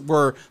kids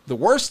were the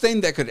worst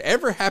thing that could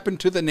ever happen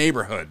to the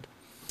neighborhood.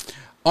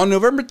 On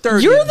November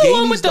 30th, You're the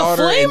one Gainey's with the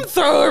daughter and-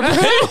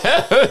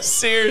 flamethrower, bro.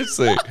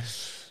 Seriously.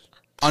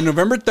 On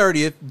November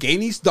 30th,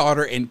 Gainey's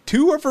daughter and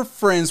 2 of her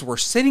friends were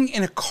sitting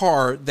in a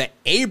car that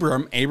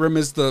Abram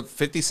is the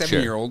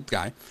 57-year-old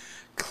guy,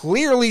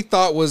 clearly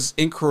thought was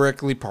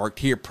incorrectly parked.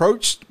 He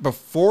approached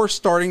before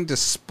starting to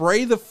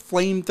spray the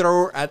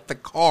flamethrower at the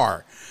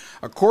car.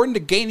 According to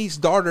Gainey's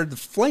daughter, the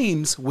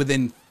flames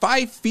within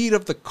 5 feet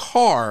of the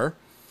car...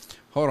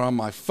 Hold on,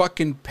 my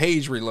fucking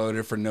page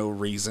reloaded for no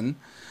reason.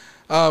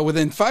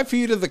 Within 5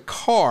 feet of the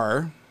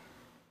car...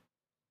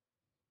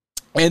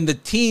 And the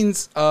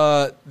teens,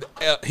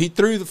 he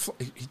threw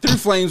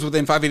flames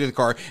within 5 feet of the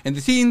car, and the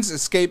teens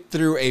escaped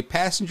through a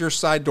passenger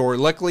side door.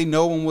 Luckily,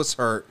 no one was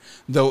hurt,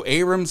 though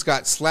Abrams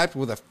got slapped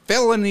with a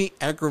felony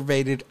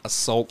aggravated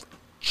assault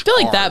charge. I feel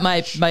like that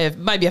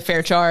might be a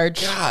fair charge.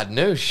 God,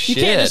 no shit,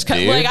 You can't just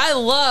dude. like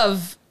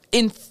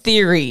in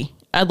theory,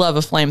 I love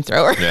a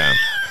flamethrower. Yeah.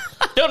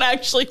 I don't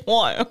actually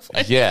want a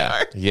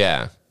flamethrower.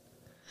 Yeah.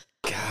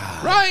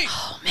 Right?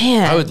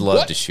 Man, I would love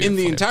What to shoot in a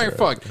the entire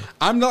flamethrower.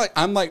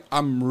 fuck?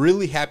 I'm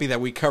really happy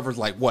that we covered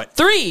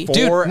 3.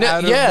 4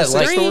 out of the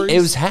 6 stories. it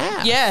was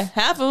half. Yeah,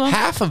 half of them.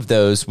 Half of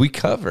those we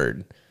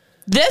covered.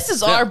 This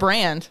is our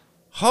brand.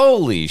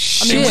 Holy I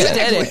shit. mean, we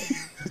did it.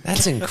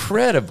 That's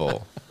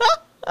incredible.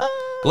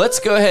 Let's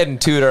go ahead and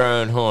toot our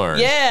own horn.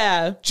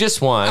 Yeah. Just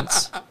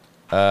once.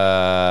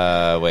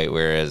 Wait,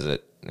 where is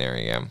it? There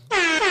we go.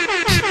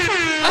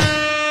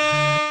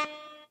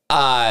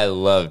 I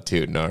love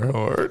tooting our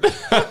horn.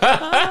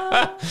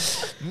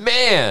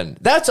 Man,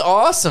 that's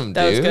awesome, dude.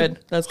 That was good.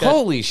 That's good.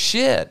 Holy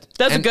shit.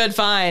 That's And- a good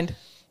find.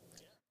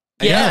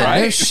 Yeah,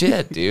 right? no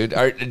shit, dude.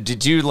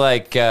 Did you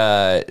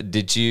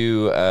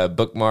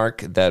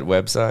bookmark that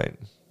website?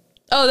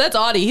 Oh, that's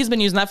Audie. He's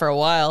been using that for a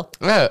while.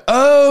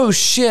 Oh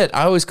shit!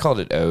 I always called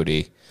it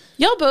Odie.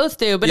 Y'all both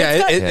do, but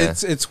Yeah,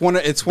 it's got, it's one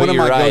of But my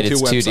you're right, go-to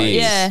it's 2 websites.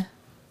 Ds. yeah.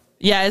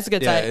 Yeah, it's a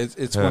good Yeah, site.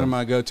 it's one of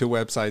my go-to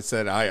websites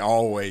that I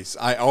always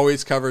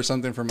cover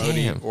something from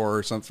Odie Damn.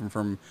 or something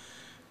from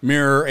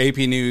Mirror, AP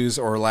News,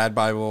 or Lad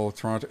Bible,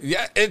 Toronto.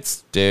 Yeah,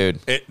 Dude.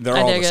 they're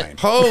I all the dig it. same.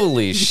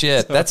 Holy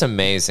shit, that's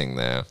amazing,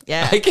 though.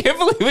 Yeah. I can't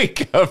believe we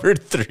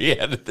covered 3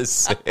 out of the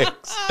 6. Look at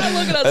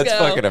us That's go.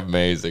 fucking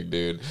amazing,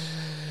 dude.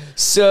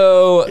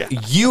 So,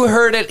 you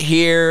heard it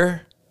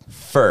here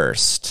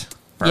first.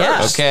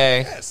 Yeah.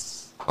 Okay?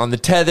 Yes. On the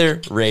Tether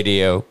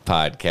Radio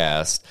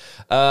podcast.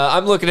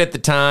 I'm looking at the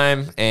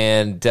time,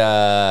 and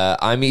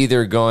I'm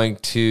either going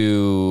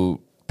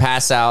to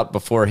pass out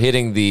before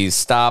hitting the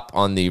stop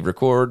on the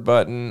record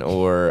button,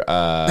 or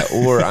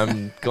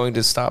I'm going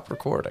to stop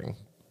recording.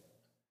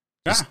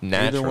 Just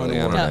naturally,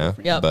 I don't know.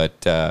 Yep.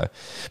 But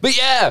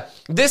yeah,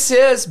 this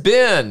has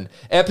been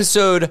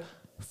episode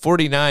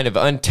 49 of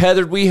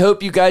Untethered. We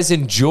hope you guys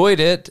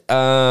enjoyed it.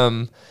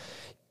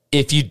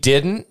 If you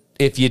didn't,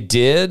 if you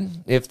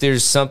did, if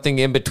there's something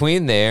in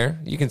between there,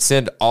 you can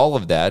send all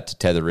of that to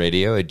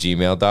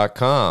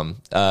tetherradio@gmail.com.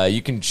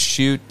 You can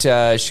shoot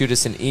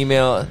us an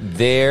email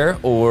there,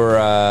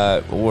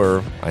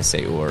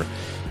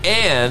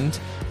 and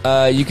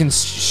you can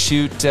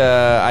shoot.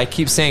 I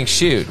keep saying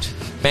shoot.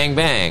 Bang,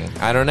 bang.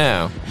 I don't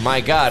know. My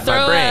God,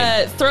 my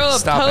brain. Throw a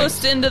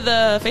post into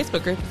the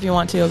Facebook group if you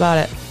want to about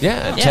it.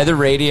 Yeah, Tether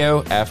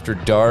Radio After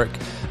Dark.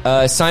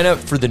 Sign up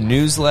for the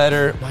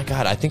newsletter. My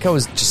God, I think I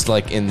was just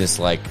like in this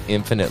like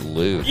infinite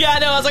loop. Yeah, I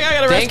know. I was like, I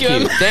gotta rescue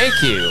him.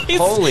 Thank you.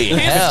 Holy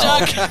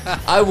hell.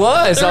 Stuck. I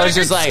was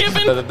just like,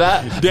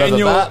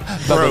 Daniel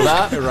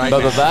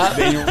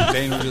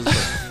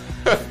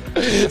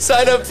just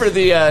sign up for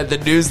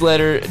the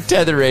newsletter,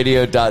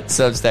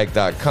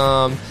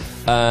 tetherradio.substack.com.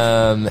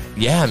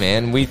 Yeah,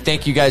 man, we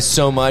thank you guys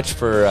so much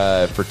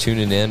for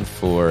tuning in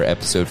for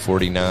episode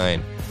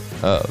 49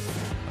 of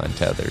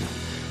Untethered.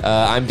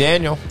 I'm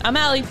Daniel. I'm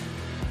Allie.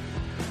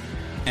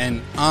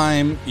 And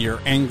I'm your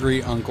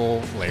angry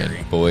Uncle Larry.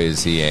 And boy,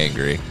 is he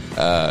angry.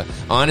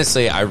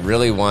 Honestly, I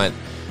want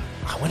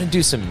to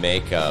do some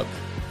makeup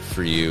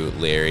for you,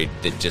 Larry,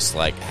 that just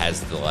like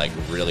has the like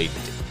really...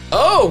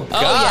 Oh,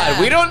 God,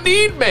 yeah. We don't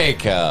need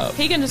makeup.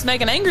 He can just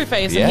make an angry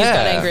face and he's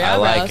got angry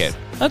eyebrows. I like it.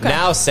 Okay.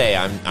 Now say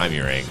I'm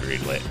your angry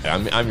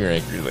I'm your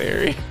angry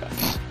Larry.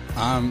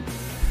 I'm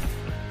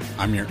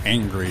your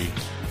angry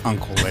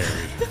Uncle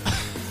Larry.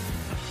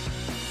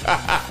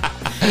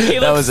 He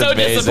looks so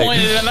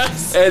disappointed in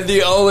us. And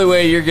the only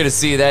way you're going to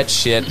see that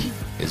shit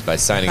is by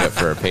signing up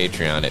for our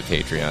Patreon at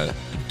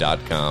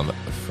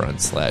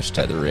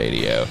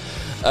patreon.com/tetherradio.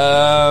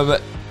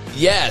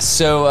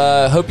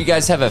 So hope you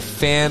guys have a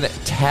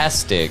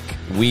fantastic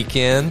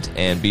weekend,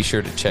 and be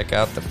sure to check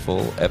out the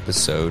full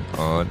episode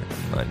on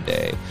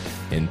Monday.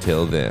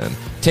 Until then,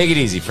 take it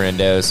easy,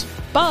 friendos.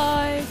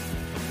 Bye.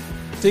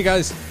 See you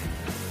guys.